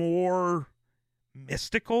more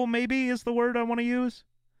mystical, maybe, is the word I want to use.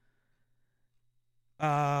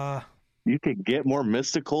 You could get more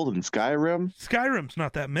mystical than Skyrim? Skyrim's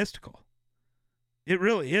not that mystical. It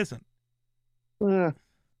really isn't.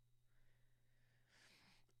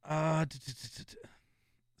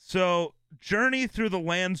 So, journey through the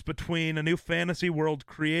lands between, a new fantasy world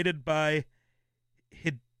created by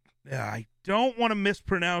I don't want to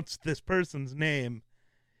mispronounce this person's name.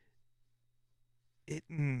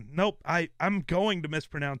 Nope, I'm going to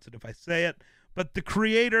mispronounce it if I say it, but the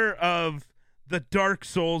creator of the Dark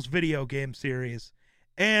Souls video game series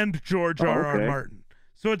and George R.R. Martin.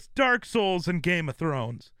 So it's Dark Souls and Game of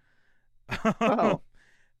Thrones. Oh.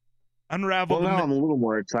 Unravel. Well, now I'm a little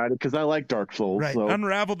more excited because I like Dark Souls. Right. So.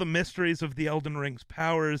 Unravel the mysteries of the Elden Ring's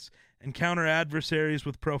powers, encounter adversaries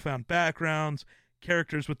with profound backgrounds,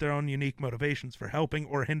 characters with their own unique motivations for helping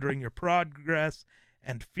or hindering your progress,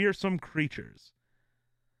 and fearsome creatures.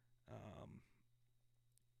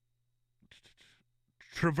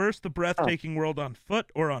 Traverse the breathtaking world on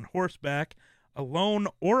foot or on horseback, alone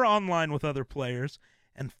or online with other players,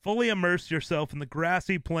 and fully immerse yourself in the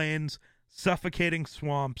grassy plains, suffocating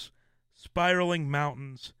swamps, spiraling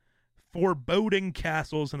mountains, foreboding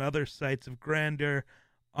castles, and other sights of grandeur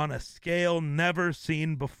on a scale never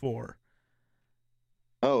seen before.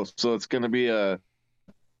 Oh, so it's going to be a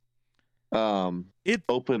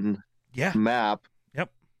open map.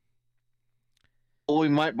 Yep. Well, we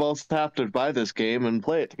might both have to buy this game and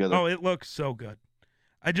play it together. Oh, it looks so good.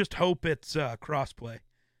 I just hope it's crossplay.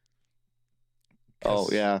 Oh,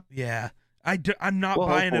 yeah. Yeah. I'm not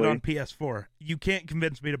buying it on PS4. You can't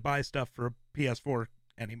convince me to buy stuff for a PS4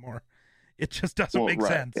 anymore. It just doesn't make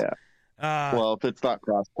sense. Yeah. Well, if it's not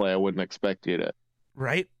crossplay, I wouldn't expect you to.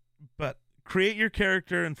 Right? But create your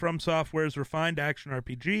character in From Software's refined action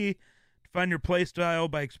RPG. Define your playstyle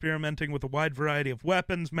by experimenting with a wide variety of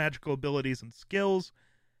weapons, magical abilities, and skills.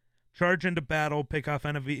 Charge into battle, pick off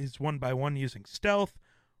enemies one by one using stealth,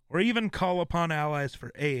 or even call upon allies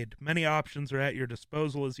for aid. Many options are at your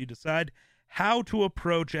disposal as you decide how to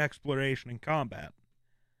approach exploration and combat.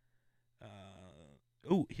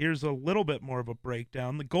 Here's a little bit more of a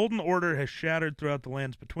breakdown. The Golden Order has shattered throughout the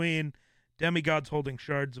lands between. Demigods holding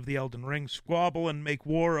shards of the Elden Ring squabble and make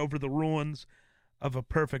war over the ruins of a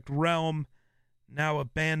perfect realm, now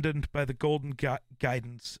abandoned by the golden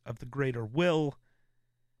guidance of the greater will.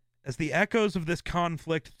 As the echoes of this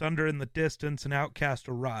conflict thunder in the distance, an outcast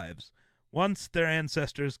arrives. Once their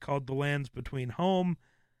ancestors called the lands between home,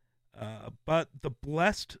 but the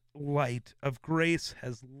blessed light of grace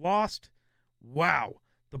has lost. Wow.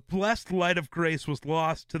 The blessed light of grace was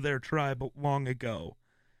lost to their tribe long ago.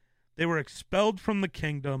 They were expelled from the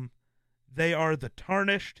kingdom. They are the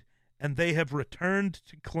tarnished, and they have returned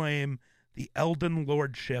to claim the Elden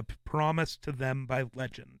Lordship promised to them by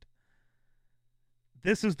legend.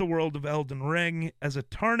 This is the world of Elden Ring. As a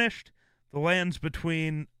tarnished, the lands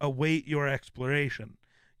between await your exploration.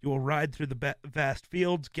 You will ride through the vast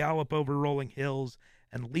fields, gallop over rolling hills,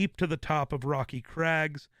 and leap to the top of rocky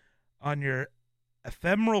crags on your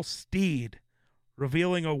ephemeral steed,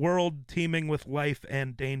 revealing a world teeming with life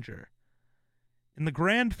and danger. In the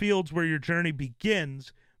grand fields where your journey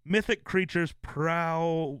begins, mythic creatures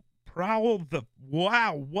prowl the...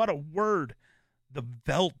 Wow, what a word! The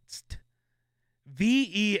Veldst.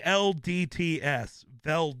 Veldts.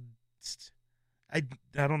 Veldst. I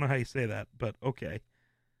don't know how you say that, but okay.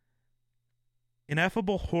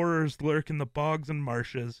 Ineffable horrors lurk in the bogs and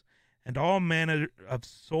marshes, and all manner of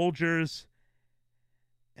soldiers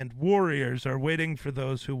and warriors are waiting for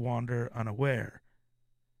those who wander unaware.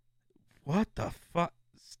 What the fuck?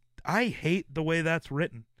 I hate the way that's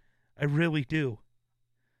written. I really do.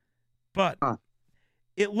 But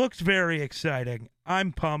it looks very exciting.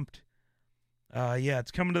 I'm pumped. Yeah,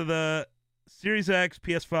 it's coming to the Series X,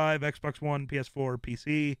 PS5, Xbox One, PS4,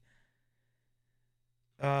 PC.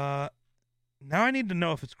 Now I need to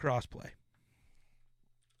know if it's crossplay.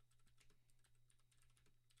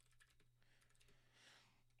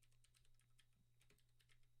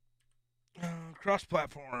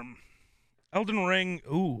 Cross-platform. Elden Ring.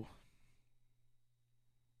 Ooh.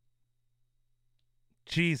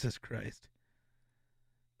 Jesus Christ.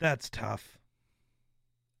 That's tough.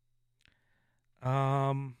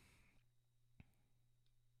 Let's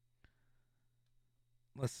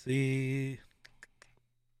see.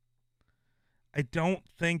 I don't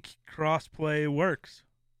think crossplay works.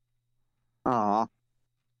 Aw.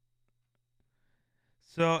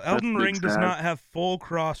 So Elden Ring does not have full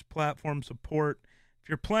cross-platform support. If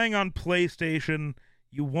you're playing on PlayStation,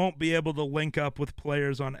 you won't be able to link up with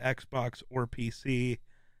players on Xbox or PC.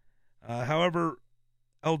 However,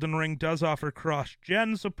 Elden Ring does offer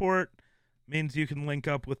cross-gen support, means you can link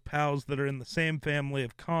up with pals that are in the same family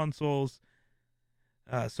of consoles.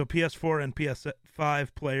 So PS4 and PS5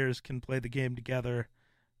 players can play the game together,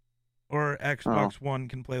 or Xbox One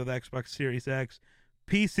can play with Xbox Series X.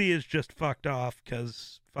 PC is just fucked off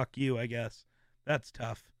because fuck you, I guess. That's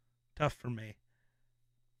tough. Tough for me.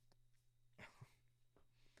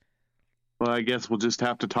 Well, I guess we'll just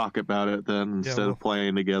have to talk about it then instead of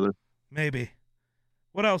playing together. Maybe.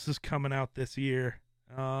 What else is coming out this year?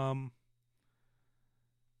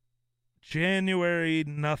 January,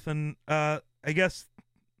 nothing. I guess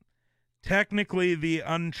technically the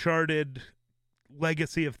Uncharted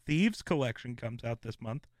Legacy of Thieves collection comes out this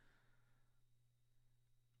month.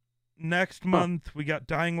 Next month, we got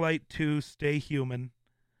Dying Light 2, Stay Human.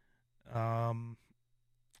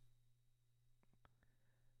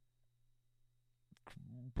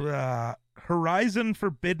 Horizon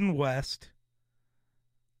Forbidden West.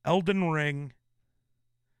 Elden Ring.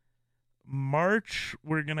 March,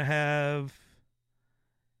 we're going to have...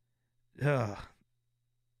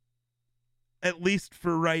 at least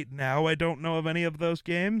for right now, I don't know of any of those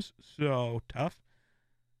games, so tough.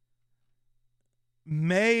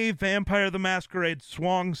 May, Vampire the Masquerade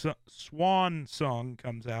Swan Song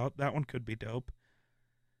comes out. That one could be dope.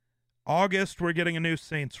 August, we're getting a new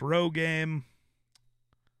Saints Row game.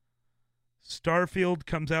 Starfield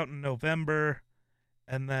comes out in November.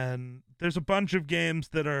 And then there's a bunch of games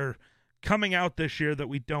that are coming out this year that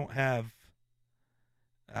we don't have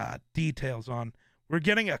details on. We're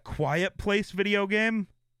getting a Quiet Place video game.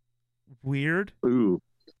 Weird. Ooh.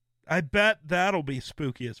 I bet that'll be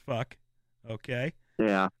spooky as fuck. Okay.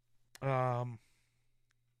 Yeah.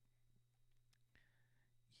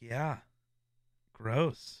 Yeah.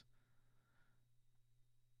 Gross.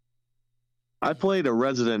 I played a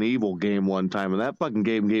Resident Evil game one time, and that fucking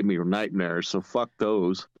game gave me nightmares, so fuck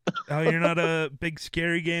those. Oh, you're not a big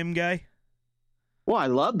scary game guy? Well, I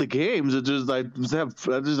love the games. It just I just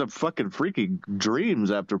have fucking freaky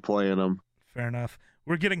dreams after playing them. Fair enough.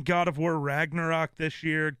 We're getting God of War Ragnarok this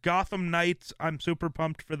year. Gotham Knights, I'm super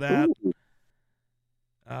pumped for that.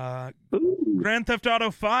 Grand Theft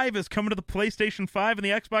Auto 5 is coming to the PlayStation 5 and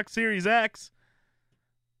the Xbox Series X.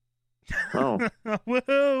 Oh.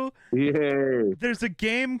 Woohoo! Yay. There's a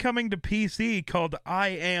game coming to PC called I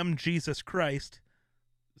Am Jesus Christ.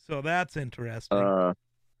 So that's interesting.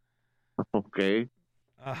 Okay.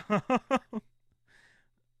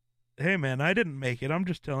 Hey, man, I didn't make it. I'm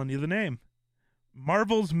just telling you the name.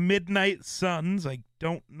 Marvel's Midnight Suns. I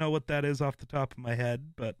don't know what that is off the top of my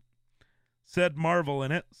head, but said Marvel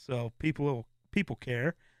in it, so people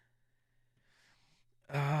care.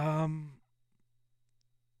 We're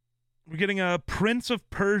getting a Prince of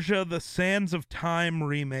Persia: The Sands of Time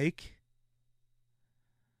remake.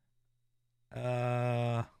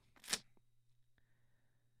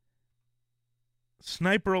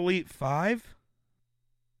 Sniper Elite 5.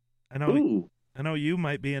 I know you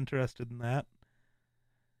might be interested in that.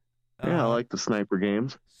 Yeah, I like the sniper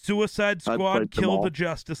games. Suicide Squad Kill the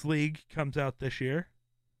Justice League comes out this year.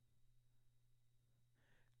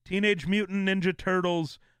 Teenage Mutant Ninja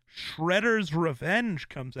Turtles Shredder's Revenge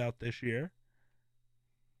comes out this year.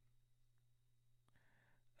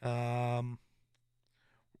 Legend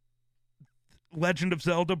of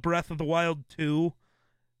Zelda Breath of the Wild 2.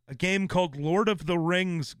 A game called Lord of the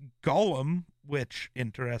Rings Gollum, which,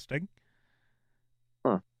 interesting.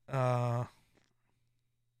 Huh.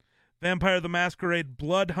 Vampire the Masquerade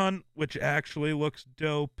Blood Hunt, which actually looks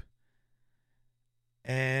dope.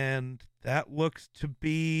 And that looks to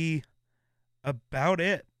be about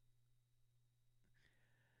it.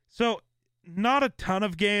 So, not a ton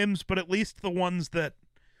of games, but at least the ones that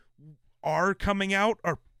are coming out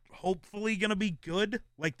are hopefully going to be good.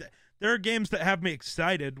 Like, there are games that have me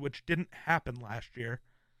excited, which didn't happen last year.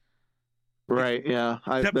 Right, yeah.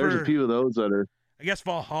 There's For, a few of those that are... I guess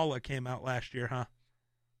Valhalla came out last year, huh?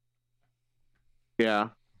 Yeah.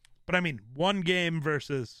 But, I mean, one game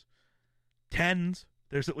versus tens.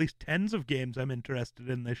 There's at least tens of games I'm interested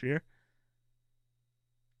in this year.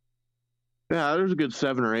 Yeah, there's a good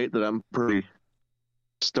 7 or 8 that I'm pretty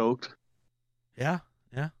stoked. Yeah,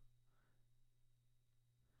 yeah.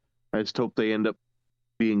 I just hope they end up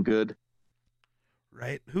being good.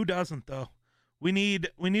 Right. Who doesn't, though? We need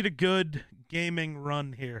a good gaming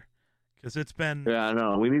run here, because it's been... Yeah, I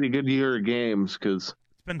know. We need a good year of games, because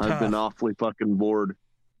I've been awfully fucking bored.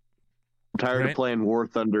 I'm tired of playing War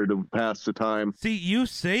Thunder to pass the time. See, you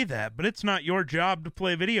say that, but it's not your job to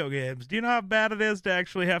play video games. Do you know how bad it is to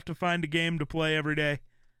actually have to find a game to play every day?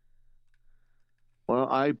 Well,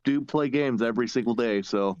 I do play games every single day,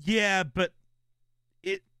 so... Yeah, but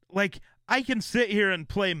I can sit here and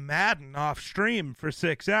play Madden off stream for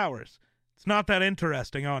 6 hours. It's not that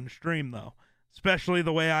interesting on stream, though, especially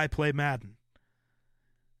the way I play Madden.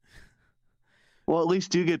 Well, at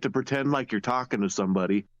least you get to pretend like you're talking to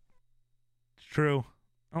somebody. It's true.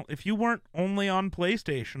 Well, if you weren't only on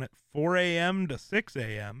PlayStation at 4 a.m. to 6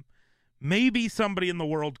 a.m., maybe somebody in the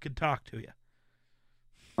world could talk to you.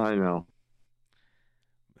 I know.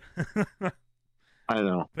 I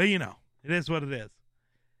know. But, it is what it is.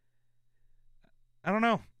 I don't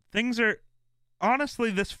know. Things are... Honestly,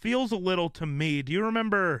 this feels a little to me. Do you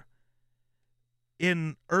remember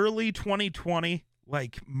in early 2020,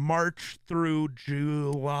 like March through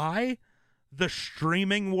July, the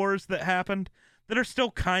streaming wars that happened, that are still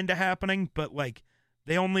kind of happening, but like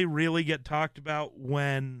they only really get talked about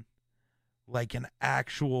when like an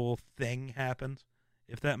actual thing happens,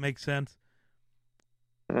 if that makes sense?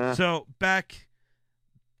 So back,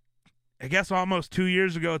 I guess almost 2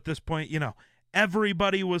 years ago at this point,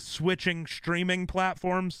 everybody was switching streaming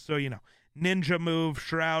platforms. So, Ninja moved,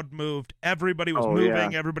 Shroud moved, everybody was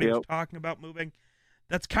moving, everybody was talking about moving.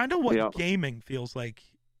 That's kind of what gaming feels like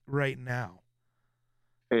right now.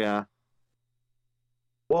 Yeah.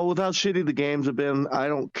 Well, with how shitty the games have been,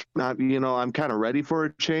 I'm kind of ready for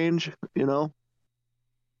a change, if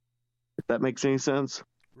that makes any sense.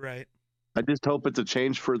 Right. I just hope it's a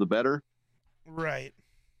change for the better. Right.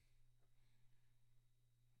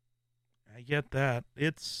 I get that.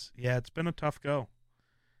 It's been a tough go.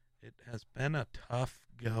 It has been a tough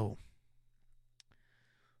go.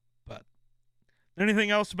 But anything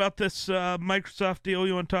else about this Microsoft deal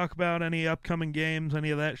you want to talk about? Any upcoming games?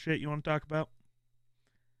 Any of that shit you want to talk about?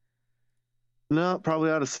 No, probably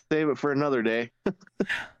ought to save it for another day.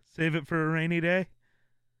 Save it for a rainy day?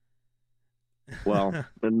 Well,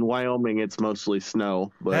 in Wyoming, it's mostly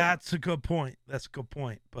snow. But That's a good point.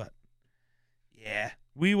 But yeah,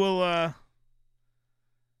 we will... I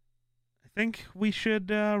think we should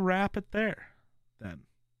wrap it there then.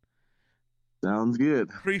 Sounds good.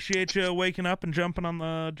 Appreciate you waking up and jumping on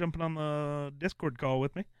the Discord call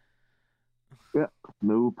with me. Yeah,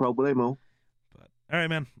 no problemo. But all right,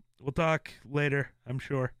 man. We'll talk later, I'm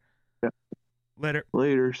sure. Yeah.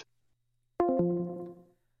 Laters. All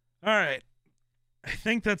right. I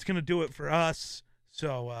think that's going to do it for us.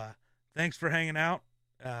 So thanks for hanging out.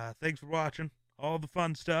 Thanks for watching. All the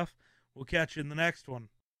fun stuff. We'll catch you in the next one.